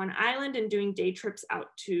based from one island and doing day trips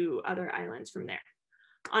out to other islands from there.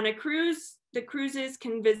 On a cruise, the cruises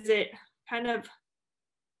can visit kind of,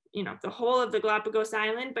 you know, the whole of the Galapagos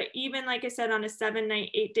Island, but even like I said, on a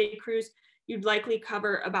 7-night, 8-day cruise, you'd likely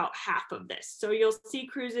cover about half of this. So you'll see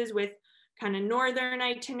cruises with kind of northern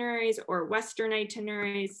itineraries or western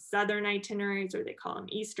itineraries, southern itineraries, or they call them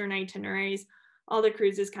eastern itineraries. All the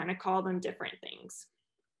cruises kind of call them different things.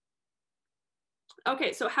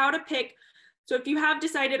 Okay, so how to pick. So if you have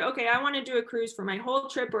decided, okay, I want to do a cruise for my whole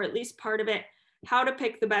trip or at least part of it, how to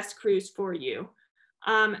pick the best cruise for you.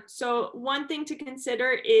 So one thing to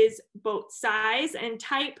consider is boat size and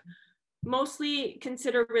type. Mostly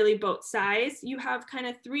consider really boat size. You have kind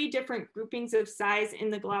of 3 different groupings of size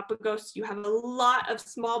in the Galapagos. You have a lot of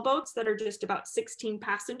small boats that are just about 16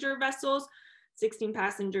 passenger vessels, 16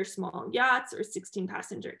 passenger small yachts, or 16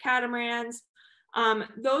 passenger catamarans.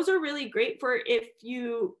 Those are really great for if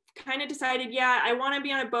you kind of decided, yeah, I want to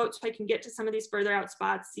be on a boat so I can get to some of these further out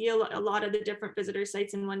spots, see a lot of the different visitor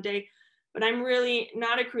sites in one day, but I'm really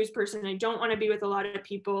not a cruise person. I don't want to be with a lot of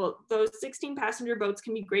people. Those 16 passenger boats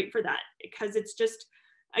can be great for that because it's just,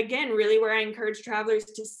 again, really where I encourage travelers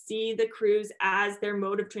to see the cruise as their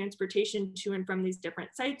mode of transportation to and from these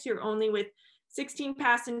different sites. You're only with 16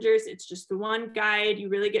 passengers. It's just the one guide. You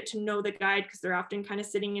really get to know the guide because they're often kind of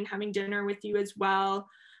sitting and having dinner with you as well.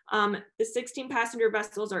 The 16 passenger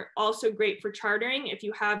vessels are also great for chartering if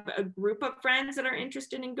you have a group of friends that are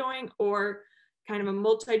interested in going, or kind of a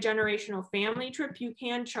multi-generational family trip. You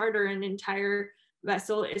can charter an entire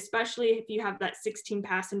vessel, especially if you have that 16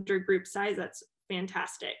 passenger group size. That's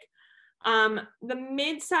fantastic. The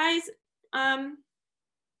mid-size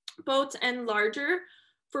boats and larger,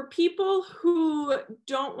 for people who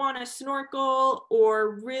don't want to snorkel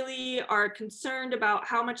or really are concerned about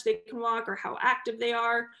how much they can walk or how active they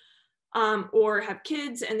are, or have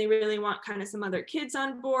kids and they really want kind of some other kids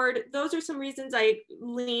on board, those are some reasons I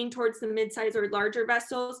lean towards the mid-size or larger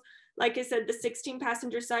vessels. Like I said, the 16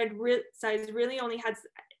 passenger size really only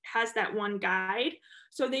has that one guide.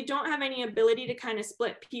 So they don't have any ability to kind of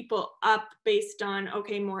split people up based on,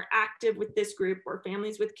 okay, more active with this group or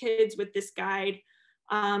families with kids with this guide.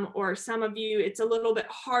 Or some of you, it's a little bit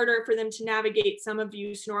harder for them to navigate. Some of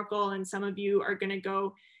you snorkel and some of you are going to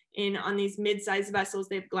go in on these mid-sized vessels.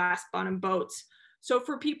 They have glass bottom boats. So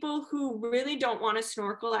for people who really don't want to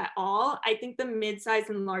snorkel at all, I think the mid-size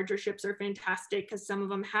and larger ships are fantastic because some of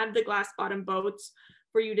them have the glass bottom boats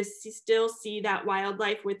for you to still see that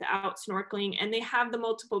wildlife without snorkeling. And they have the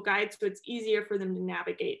multiple guides, so it's easier for them to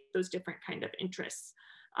navigate those different kind of interests.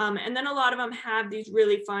 And then a lot of them have these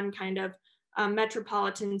really fun kind of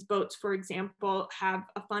Metropolitan's boats, for example, have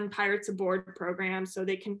a fun Pirates Aboard program, so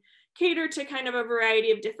they can cater to kind of a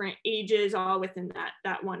variety of different ages all within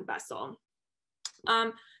that one vessel.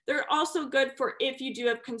 They're also good for if you do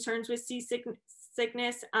have concerns with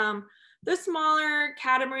seasickness. The smaller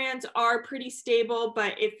catamarans are pretty stable,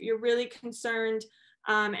 but if you're really concerned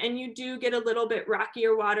And you do get a little bit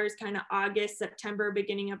rockier waters, kind of August, September,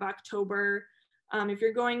 beginning of October. If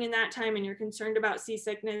you're going in that time and you're concerned about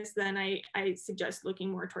seasickness, then I suggest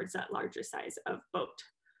looking more towards that larger size of boat.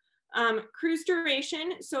 Cruise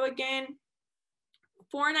duration. So again,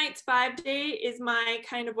 4 nights, 5-day is my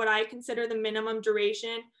kind of what I consider the minimum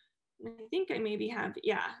duration. I think I maybe have,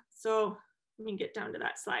 yeah. So let me get down to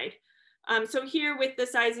that slide. So here with the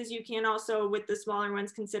sizes, you can also, with the smaller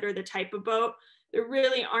ones, consider the type of boat. There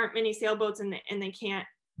really aren't many sailboats and they can't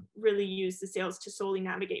really use the sails to solely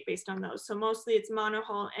navigate based on those. So mostly it's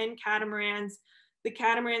monohull and catamarans. The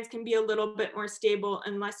catamarans can be a little bit more stable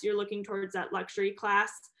unless you're looking towards that luxury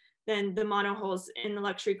class. Then the monohulls in the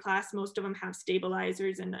luxury class, most of them have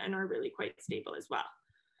stabilizers and are really quite stable as well.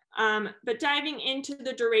 But diving into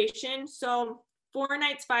the duration, so 4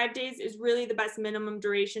 nights, 5 days is really the best minimum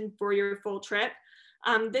duration for your full trip.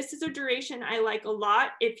 This is a duration I like a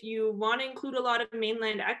lot if you want to include a lot of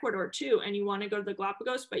mainland Ecuador too, and you want to go to the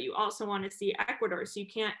Galapagos, but you also want to see Ecuador, so you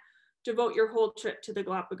can't devote your whole trip to the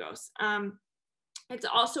Galapagos. It's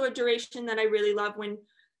also a duration that I really love when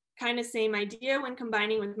kind of same idea when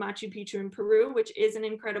combining with Machu Picchu in Peru, which is an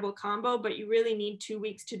incredible combo, but you really need 2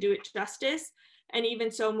 weeks to do it justice. And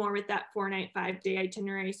even so more with that 4-night, 5-day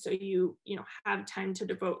itinerary. So you have time to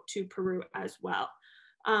devote to Peru as well.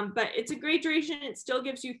 But it's a great duration. It still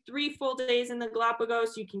gives you 3 full days in the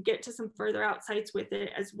Galapagos. You can get to some further out sites with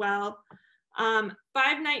it as well.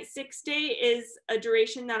 5-night, 6-day is a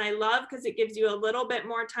duration that I love because it gives you a little bit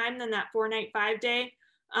more time than that 4-night, 5-day.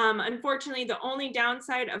 Unfortunately, the only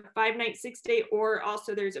downside of 5-night, 6-day, or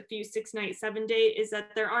also there's a few 6-night, 7-day, is that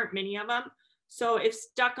there aren't many of them. So if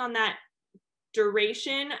stuck on that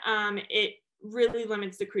duration, it really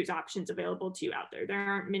limits the cruise options available to you out there. There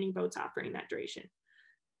aren't many boats offering that duration.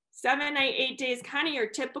 7-night, 8-day is kind of your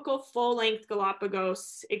typical full-length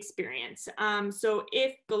Galapagos experience. So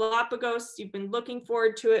if Galapagos, you've been looking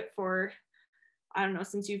forward to it for, I don't know,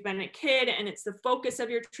 since you've been a kid and it's the focus of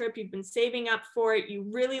your trip, you've been saving up for it, you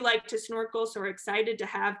really like to snorkel, so we're excited to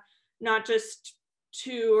have not just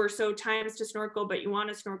 2 or so times to snorkel, but you want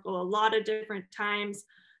to snorkel a lot of different times.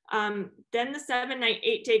 Then the 7-night,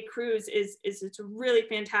 8-day cruise it's a really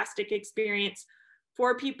fantastic experience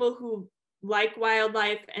for people who like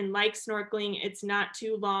wildlife and like snorkeling. It's not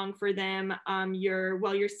too long for them.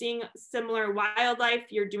 While you're seeing similar wildlife,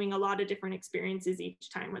 you're doing a lot of different experiences each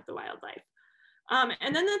time with the wildlife.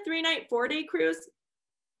 And then the 3-night, 4-day cruise,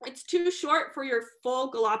 it's too short for your full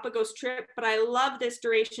Galapagos trip, but I love this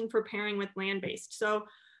duration for pairing with land-based. So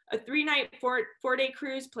a 3-night, 4-day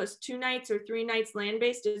cruise plus 2 nights or 3 nights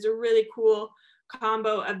land-based is a really cool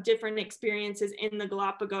combo of different experiences in the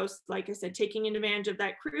Galapagos. Like I said, taking advantage of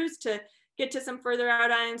that cruise to get to some further out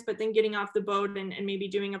islands, but then getting off the boat and maybe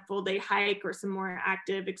doing a full day hike or some more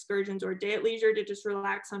active excursions, or a day at leisure to just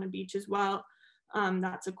relax on a beach as well.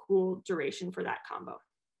 That's a cool duration for that combo.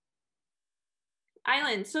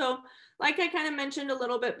 Islands. So like I kind of mentioned a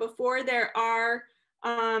little bit before, there are,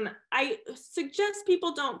 I suggest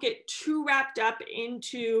people don't get too wrapped up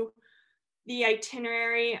into the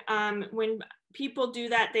itinerary. When people do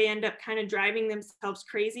that, they end up kind of driving themselves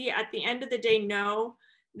crazy. At the end of the day, know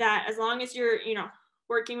that as long as you're,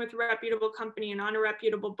 working with a reputable company and on a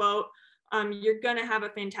reputable boat, you're going to have a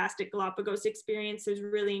fantastic Galapagos experience. There's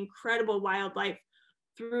really incredible wildlife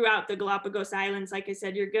throughout the Galapagos Islands. Like I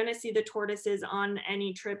said, you're going to see the tortoises on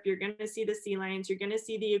any trip. You're going to see the sea lions. You're going to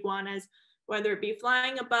see the iguanas, whether it be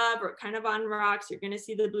flying above or kind of on rocks. You're going to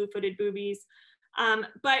see the blue-footed boobies.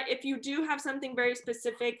 But if you do have something very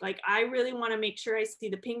specific, like I really want to make sure I see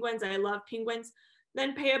the penguins, I love penguins,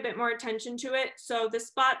 then pay a bit more attention to it. So the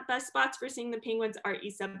best spots for seeing the penguins are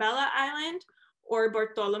Isabela Island or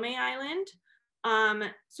Bartolome Island.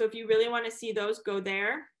 So if you really want to see those, go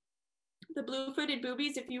there. The blue-footed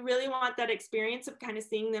boobies, if you really want that experience of kind of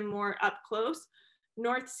seeing them more up close,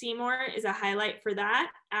 North Seymour is a highlight for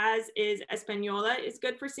that, as is Española is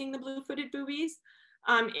good for seeing the blue-footed boobies.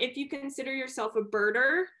 If you consider yourself a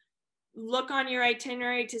birder, look on your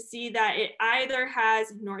itinerary to see that it either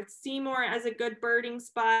has North Seymour as a good birding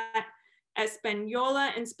spot,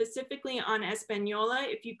 Española, and specifically on Española,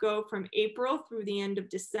 if you go from April through the end of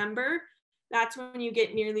December, that's when you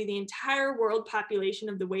get nearly the entire world population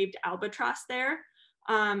of the waved albatross there.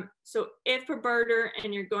 So if a birder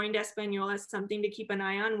and you're going to Española, something to keep an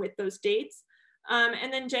eye on with those dates.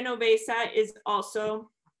 And then Genovesa is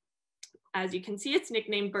also, as you can see, it's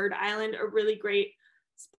nicknamed Bird Island, a really great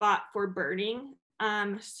spot for birding.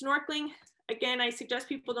 Snorkeling, again, I suggest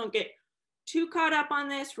people don't get too caught up on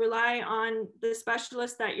this. Rely on the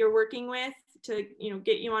specialist that you're working with to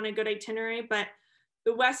get you on a good itinerary. But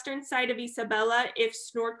The western side of Isabela, if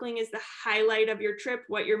snorkeling is the highlight of your trip,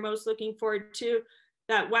 what you're most looking forward to,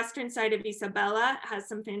 that western side of Isabela has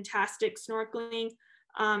some fantastic snorkeling,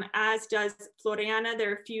 as does Floriana.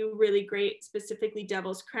 There are a few really great, specifically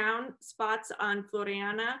Devil's Crown spots on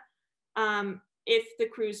Floriana. If the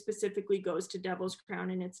cruise specifically goes to Devil's Crown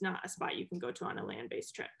and it's not a spot you can go to on a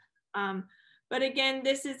land-based trip. But again,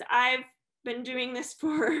 I've been doing this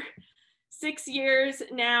for 6 years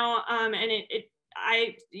now, and if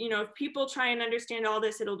people try and understand all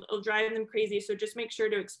this, it'll drive them crazy. So just make sure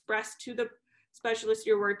to express to the specialist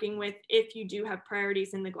you're working with if you do have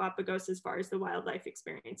priorities in the Galapagos as far as the wildlife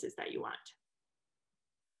experiences that you want.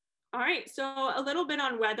 All right, so a little bit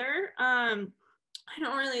on weather. I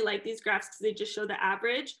don't really like these graphs because they just show the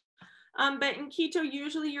average. But in Quito,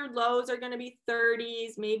 usually your lows are going to be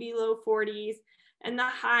 30s, maybe low 40s, and the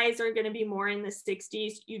highs are going to be more in the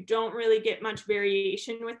 60s. You don't really get much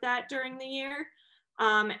variation with that during the year.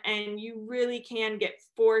 And you really can get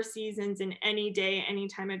 4 seasons in any day, any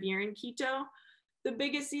time of year in Quito. The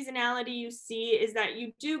biggest seasonality you see is that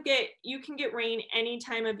you can get rain any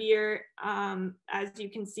time of year, as you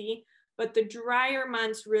can see, but the drier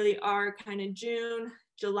months really are kind of June,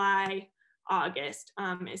 July, August,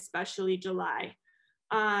 especially July.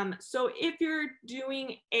 So if you're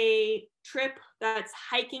doing a trip that's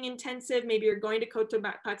hiking intensive, maybe you're going to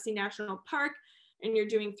Cotopaxi National Park and you're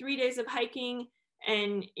doing 3 days of hiking,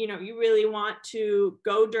 and you really want to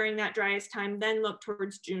go during that driest time, then look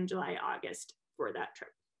towards June, July, August for that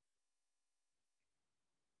trip.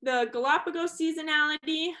 The Galapagos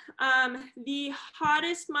seasonality, the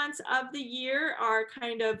hottest months of the year are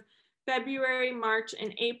kind of February, March,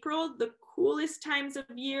 and April. The coolest times of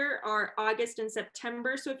year are August and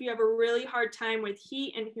September. So if you have a really hard time with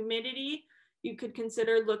heat and humidity, you could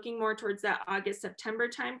consider looking more towards that August, September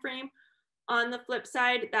timeframe. On the flip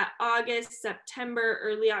side, that August, September,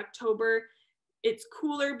 early October, it's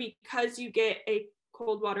cooler because you get a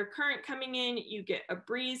cold water current coming in, you get a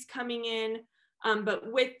breeze coming in,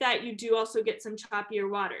 but with that, you do also get some choppier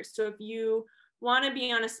waters. So if you want to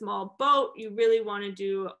be on a small boat, you really want to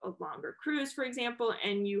do a longer cruise, for example,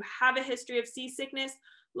 and you have a history of seasickness,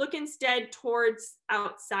 look instead towards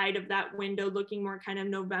outside of that window, looking more kind of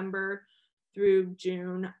November through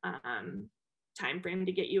June timeframe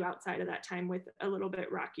to get you outside of that time with a little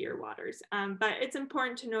bit rockier waters. But it's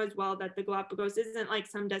important to know as well that the Galapagos isn't like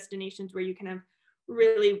some destinations where you can have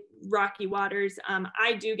really rocky waters.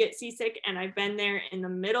 I do get seasick, and I've been there in the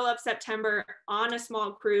middle of September on a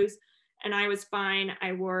small cruise, and I was fine.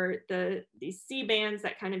 I wore these sea bands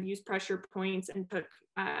that kind of use pressure points, and took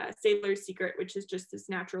Sailor's Secret, which is just this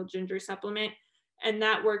natural ginger supplement. And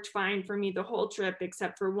that worked fine for me the whole trip,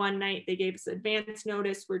 except for one night they gave us advance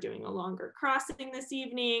notice. We're doing a longer crossing this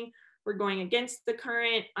evening. We're going against the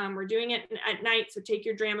current. We're doing it at night, so take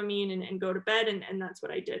your Dramamine and go to bed. And that's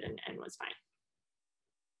what I did, and was fine.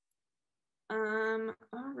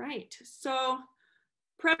 All right, so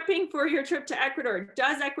prepping for your trip to Ecuador.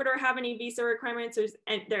 Does Ecuador have any visa requirements? Is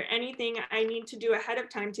there anything I need to do ahead of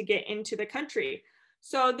time to get into the country?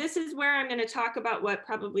 So this is where I'm going to talk about what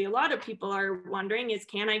probably a lot of people are wondering is,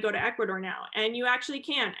 can I go to Ecuador now? And you actually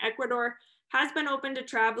can. Ecuador has been open to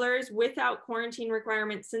travelers without quarantine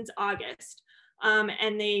requirements since August.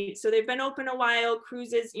 And they've been open a while.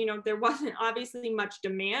 Cruises, there wasn't obviously much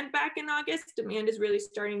demand back in August. Demand is really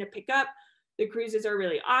starting to pick up. The cruises are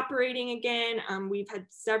really operating again. We've had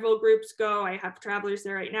several groups go. I have travelers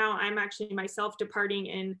there right now. I'm actually myself departing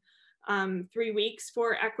in 3 weeks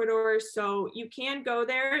for Ecuador. So you can go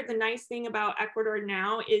there. The nice thing about Ecuador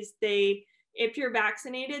now is if you're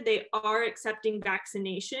vaccinated, they are accepting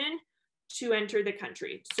vaccination to enter the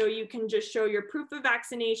country. So you can just show your proof of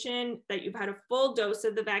vaccination that you've had a full dose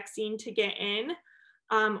of the vaccine to get in.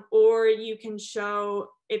 Or you can show,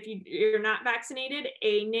 if you're not vaccinated,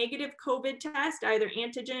 a negative COVID test, either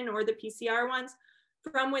antigen or the PCR ones,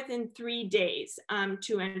 from within 3 days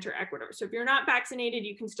to enter Ecuador. So if you're not vaccinated,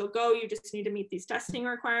 you can still go. You just need to meet these testing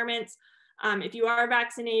requirements. If you are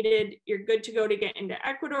vaccinated, you're good to go to get into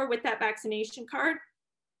Ecuador with that vaccination card.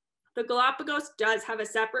 The Galapagos does have a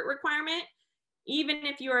separate requirement. Even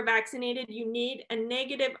if you are vaccinated, you need a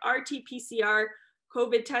negative RT-PCR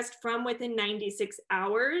COVID test from within 96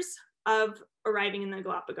 hours of arriving in the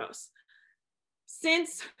Galapagos.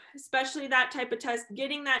 Since, especially that type of test,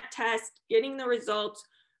 getting that test, getting the results,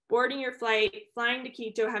 boarding your flight, flying to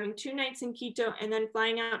Quito, having 2 nights in Quito, and then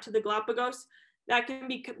flying out to the Galapagos, that can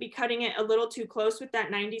be cutting it a little too close with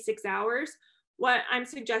that 96 hours. What I'm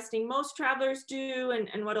suggesting most travelers do,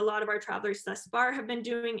 and what a lot of our travelers thus far have been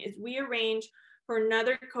doing, is we arrange for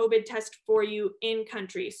another COVID test for you in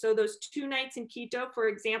country. So those 2 nights in Quito, for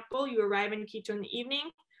example, you arrive in Quito in the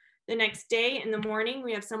evening. The next day in the morning,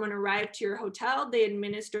 we have someone arrive to your hotel. They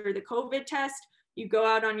administer the COVID test. You go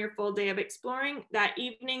out on your full day of exploring. That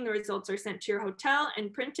evening, the results are sent to your hotel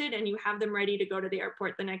and printed, and you have them ready to go to the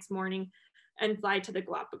airport the next morning and fly to the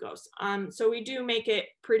Galapagos. So we do make it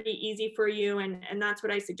pretty easy for you, and that's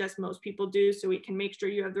what I suggest most people do, so we can make sure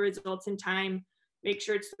you have the results in time, make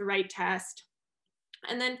sure it's the right test.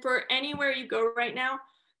 And then for anywhere you go right now,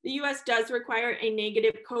 the US does require a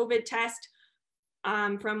negative COVID test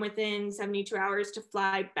from within 72 hours to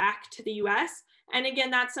fly back to the US. And again,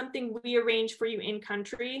 that's something we arrange for you in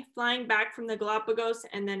country. Flying back from the Galapagos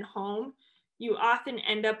and then home, you often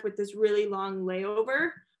end up with this really long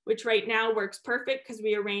layover, which right now works perfect because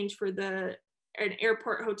we arrange for an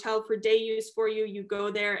airport hotel for day use for you. You go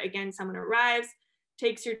there, again, someone arrives,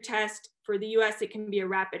 takes your test. For the US, it can be a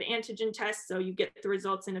rapid antigen test, so you get the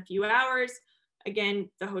results in a few hours.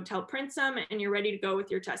 Again, the hotel prints them and you're ready to go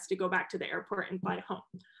with your test to go back to the airport and fly home.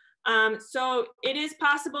 So it is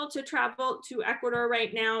possible to travel to Ecuador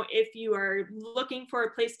right now if you are looking for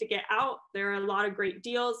a place to get out. There are a lot of great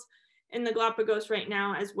deals in the Galapagos right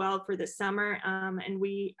now as well for the summer, and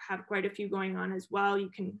we have quite a few going on as well. You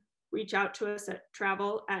can reach out to us at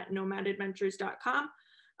travel@nomadadventures.com.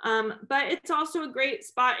 But it's also a great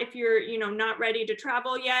spot if you're, not ready to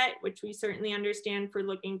travel yet, which we certainly understand for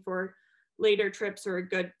looking for later trips or a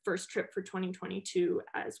good first trip for 2022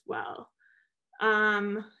 as well.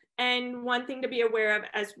 And one thing to be aware of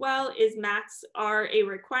as well is masks are a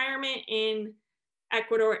requirement in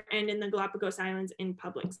Ecuador and in the Galapagos Islands in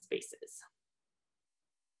public spaces.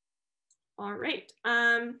 All right.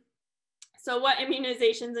 So what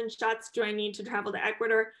immunizations and shots do I need to travel to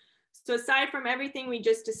Ecuador? So aside from everything we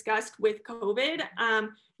just discussed with COVID,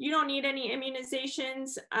 you don't need any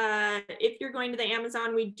immunizations. If you're going to the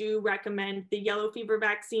Amazon, we do recommend the yellow fever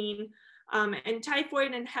vaccine, and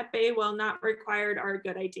typhoid and Hep A, while not required, are a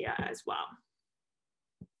good idea as well.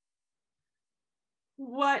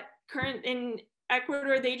 In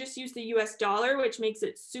Ecuador, they just use the US dollar, which makes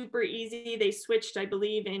it super easy. They switched, I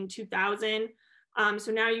believe, in 2000.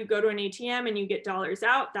 So now you go to an ATM and you get dollars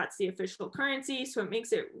out. That's the official currency. So it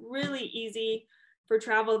makes it really easy for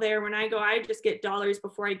travel there. When I go, I just get dollars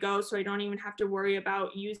before I go, so I don't even have to worry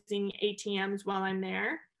about using ATMs while I'm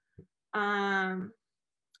there. And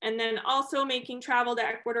then also making travel to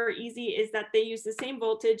Ecuador easy is that they use the same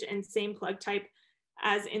voltage and same plug type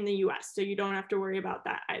as in the US. So you don't have to worry about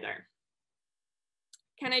that either.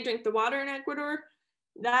 Can I drink the water in Ecuador?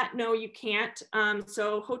 No, you can't.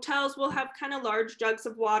 So hotels will have kind of large jugs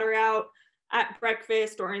of water out at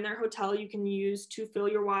breakfast, or in their hotel you can use to fill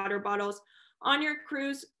your water bottles. On your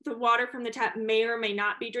cruise, the water from the tap may or may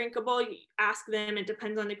not be drinkable. You ask them, it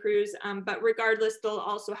depends on the cruise. But regardless, they'll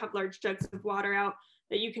also have large jugs of water out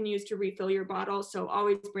that you can use to refill your bottle. So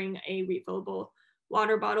always bring a refillable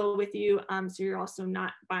water bottle with you, so you're also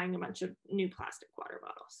not buying a bunch of new plastic water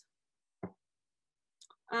bottles.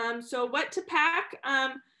 So what to pack?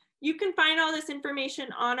 You can find all this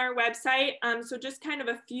information on our website. So just kind of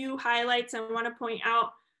a few highlights I want to point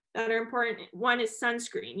out that are important. One is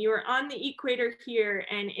sunscreen. You are on the equator here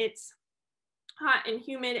and it's hot and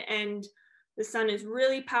humid and the sun is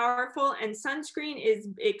really powerful, and sunscreen is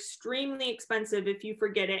extremely expensive if you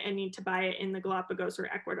forget it and need to buy it in the Galapagos or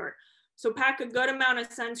Ecuador. So pack a good amount of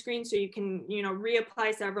sunscreen so you can,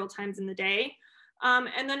 reapply several times in the day.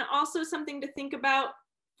 And then also something to think about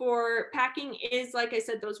for packing is, like I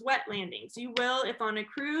said, those wet landings. You will, if on a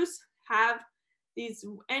cruise, have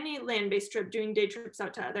any land-based trip, doing day trips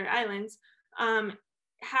out to other islands,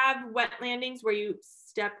 have wet landings where you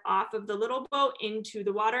step off of the little boat into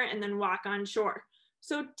the water and then walk on shore.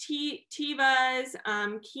 So Tivas,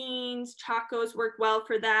 Keens, Chacos work well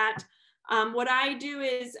for that. What I do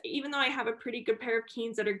is, even though I have a pretty good pair of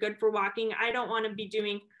Keens that are good for walking, I don't want to be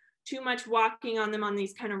doing too much walking on them on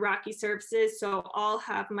these kind of rocky surfaces. So I'll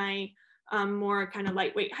have my more kind of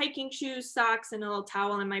lightweight hiking shoes, socks, and a little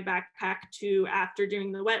towel in my backpack too after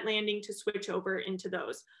doing the wet landing to switch over into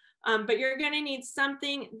those. But you're going to need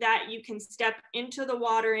something that you can step into the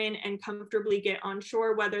water in and comfortably get on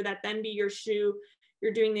shore, whether that then be your shoe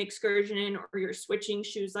you're doing the excursion in or you're switching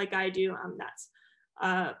shoes like I do. That's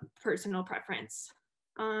personal preference.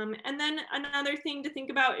 And then another thing to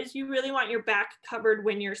think about is you really want your back covered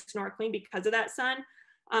when you're snorkeling because of that sun.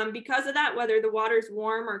 Because of that, whether the water's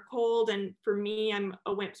warm or cold, and for me, I'm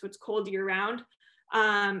a wimp, so it's cold year round.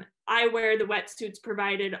 I wear the wetsuits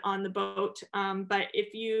provided on the boat, but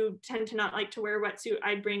if you tend to not like to wear a wetsuit,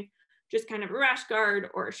 I'd bring just kind of a rash guard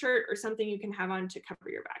or a shirt or something you can have on to cover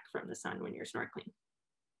your back from the sun when you're snorkeling.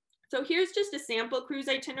 So here's just a sample cruise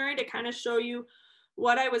itinerary to kind of show you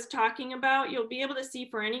what I was talking about. You'll be able to see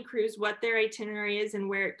for any cruise what their itinerary is and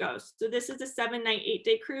where it goes. So this is a 7-night,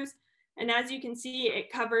 8-day cruise. And as you can see, it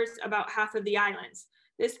covers about half of the islands.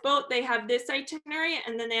 This boat, they have this itinerary,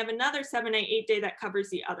 and then they have another 7-night, 8-day that covers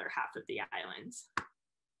the other half of the islands.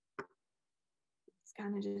 It's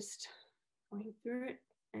kind of just going through it.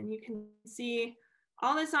 And you can see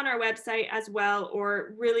all this on our website as well,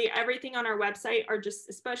 or really everything on our website are just,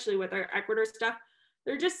 especially with our Ecuador stuff,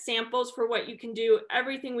 they're just samples for what you can do.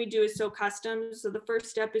 Everything we do is so custom. So the first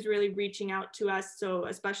step is really reaching out to us so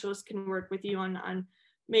a specialist can work with you on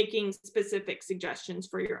making specific suggestions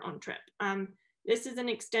for your own trip. This is an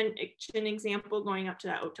extension example going up to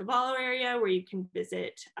that Otavalo area where you can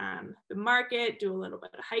visit the market, do a little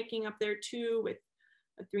bit of hiking up there too with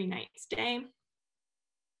a 3-night stay.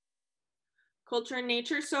 Culture and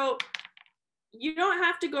nature. So you don't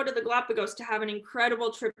have to go to the Galapagos to have an incredible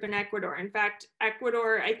trip in Ecuador. In fact,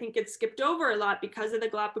 Ecuador, I think it's skipped over a lot because of the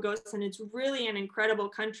Galapagos, and it's really an incredible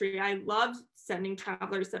country. I love sending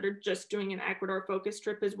travelers that are just doing an Ecuador focused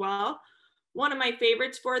trip as well. One of my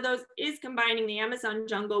favorites for those is combining the Amazon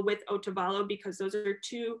jungle with Otavalo, because those are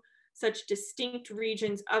two such distinct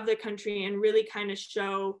regions of the country and really kind of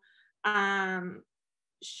show how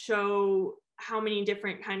many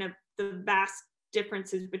different kind of the vast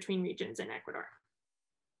differences between regions in Ecuador.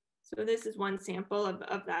 So this is one sample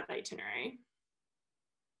of that itinerary.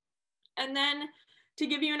 And then to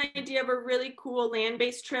give you an idea of a really cool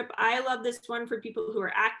land-based trip, I love this one for people who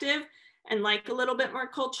are active and like a little bit more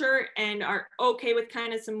culture and are okay with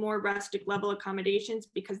kind of some more rustic level accommodations,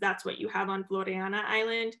 because that's what you have on Floreana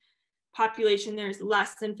Island. Population, there's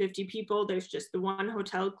less than 50 people. There's just the one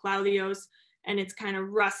hotel, Claudio's, and it's kind of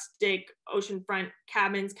rustic oceanfront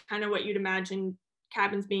cabins, kind of what you'd imagine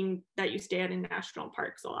cabins being that you stay at in national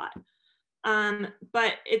parks a lot.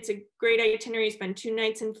 But it's a great itinerary. Spend 2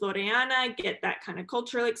 nights in Floreana, get that kind of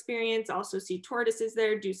cultural experience, also see tortoises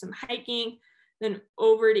there, do some hiking, then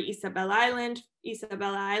over to Isabela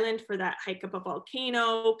Island for that hike up a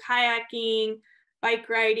volcano, kayaking, bike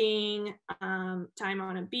riding, time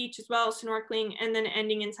on a beach as well, snorkeling, and then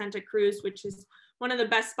ending in Santa Cruz, which is one of the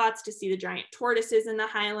best spots to see the giant tortoises in the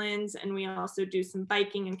highlands. And we also do some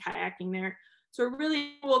biking and kayaking there. So a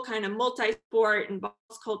really cool kind of multi-sport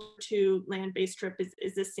involves culture to land-based trip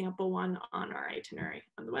is this sample one on our itinerary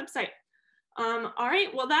on the website. All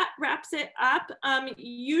right, well, that wraps it up.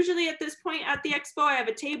 Usually at this point at the expo, I have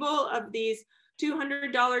a table of these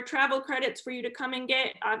 $200 travel credits for you to come and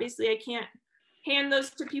get. Obviously, I can't hand those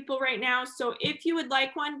to people right now. So if you would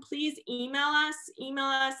like one, please email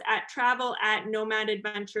us at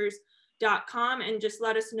travel@nomadadventures.com and just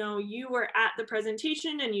let us know you were at the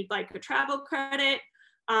presentation and you'd like a travel credit.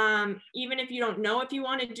 Even if you don't know if you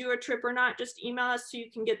want to do a trip or not, just email us so you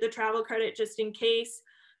can get the travel credit just in case.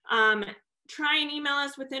 Try and email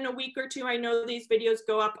us within a week or two. I know these videos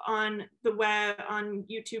go up on the web, on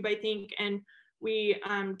YouTube, I think, and we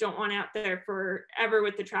don't want out there forever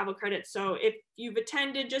with the travel credit. So if you've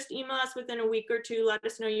attended, just email us within a week or two, let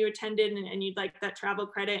us know you attended and you'd like that travel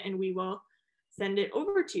credit, and we will send it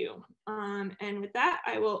over to you. And with that,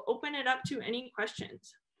 I will open it up to any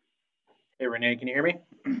questions. Hey, Renee, can you hear me?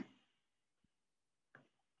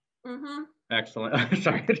 Mm-hmm. Excellent.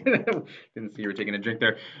 Sorry, didn't see you were taking a drink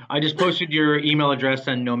there. I just posted your email address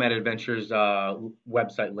and Nomad Adventures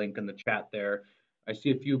website link in the chat there. I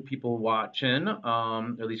see a few people watching,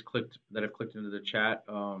 at least that have clicked into the chat.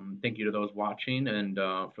 Thank you to those watching, and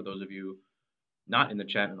for those of you not in the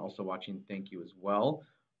chat and also watching, thank you as well.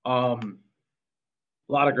 A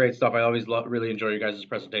lot of great stuff. I always really enjoy your guys'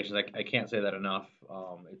 presentations. I can't say that enough.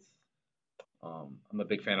 I'm a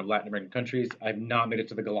big fan of Latin American countries. I've not made it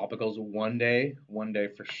to the Galapagos one day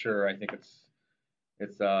for sure. I think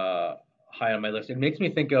it's high on my list. It makes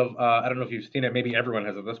me think of I don't know if you've seen it. Maybe everyone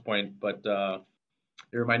has at this point, but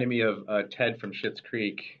it reminded me of Ted from Schitt's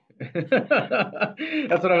Creek.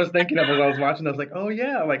 That's what I was thinking of as I was watching. I was like, oh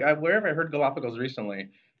yeah, like where have I heard Galapagos recently?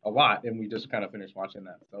 A lot, and we just kind of finished watching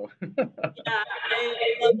that. So yeah, I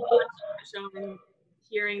love watching the show and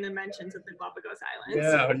hearing the mentions of the Galapagos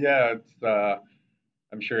Islands. Yeah, it's.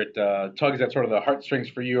 I'm sure it tugs at sort of the heartstrings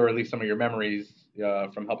for you, or at least some of your memories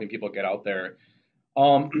from helping people get out there.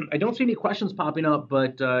 I don't see any questions popping up,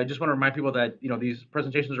 but I just want to remind people that these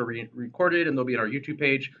presentations are recorded and they'll be on our YouTube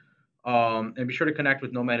page. And be sure to connect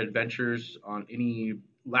with Nomad Adventures on any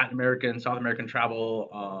Latin American, South American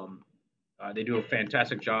travel. They do a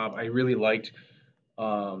fantastic job. I really liked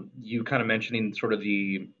you kind of mentioning sort of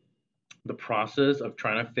the process of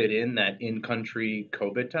trying to fit in that in-country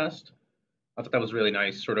COVID test. I thought that was really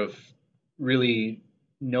nice, sort of really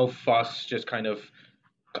no fuss, just kind of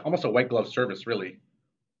almost a white glove service, really.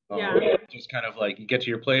 Yeah. Just kind of like you get to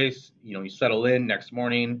your place, you settle in next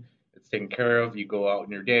morning, it's taken care of, you go out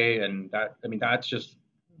in your day, and that's just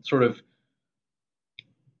sort of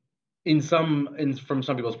from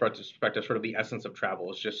some people's perspective, sort of the essence of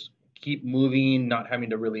travel is just keep moving, not having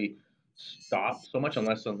to really stop so much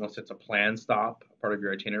unless it's a planned stop, part of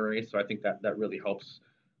your itinerary. So I think that really helps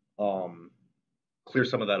um, clear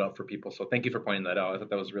some of that up for people. So thank you for pointing that out. I thought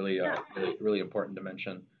that was really really important to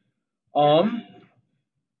mention. Yeah. Um,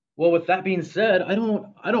 well, with that being said, I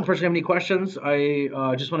don't personally have any questions. I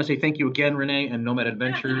just want to say thank you again, Renee and Nomad Yeah, thank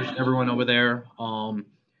Adventures, you. everyone over there.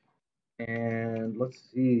 And let's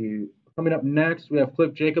see. Coming up next, we have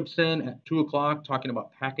Cliff Jacobson at 2 o'clock talking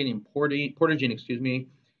about packing and portaging, excuse me.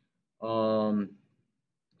 Um,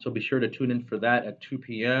 so be sure to tune in for that at 2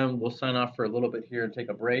 p.m. We'll sign off for a little bit here and take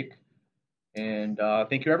a break. And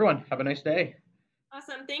thank you, everyone. Have a nice day.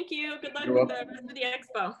 Awesome. Thank you. Good luck You're with the welcome. rest of the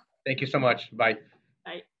expo. Thank you so much. Bye.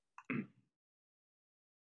 Bye.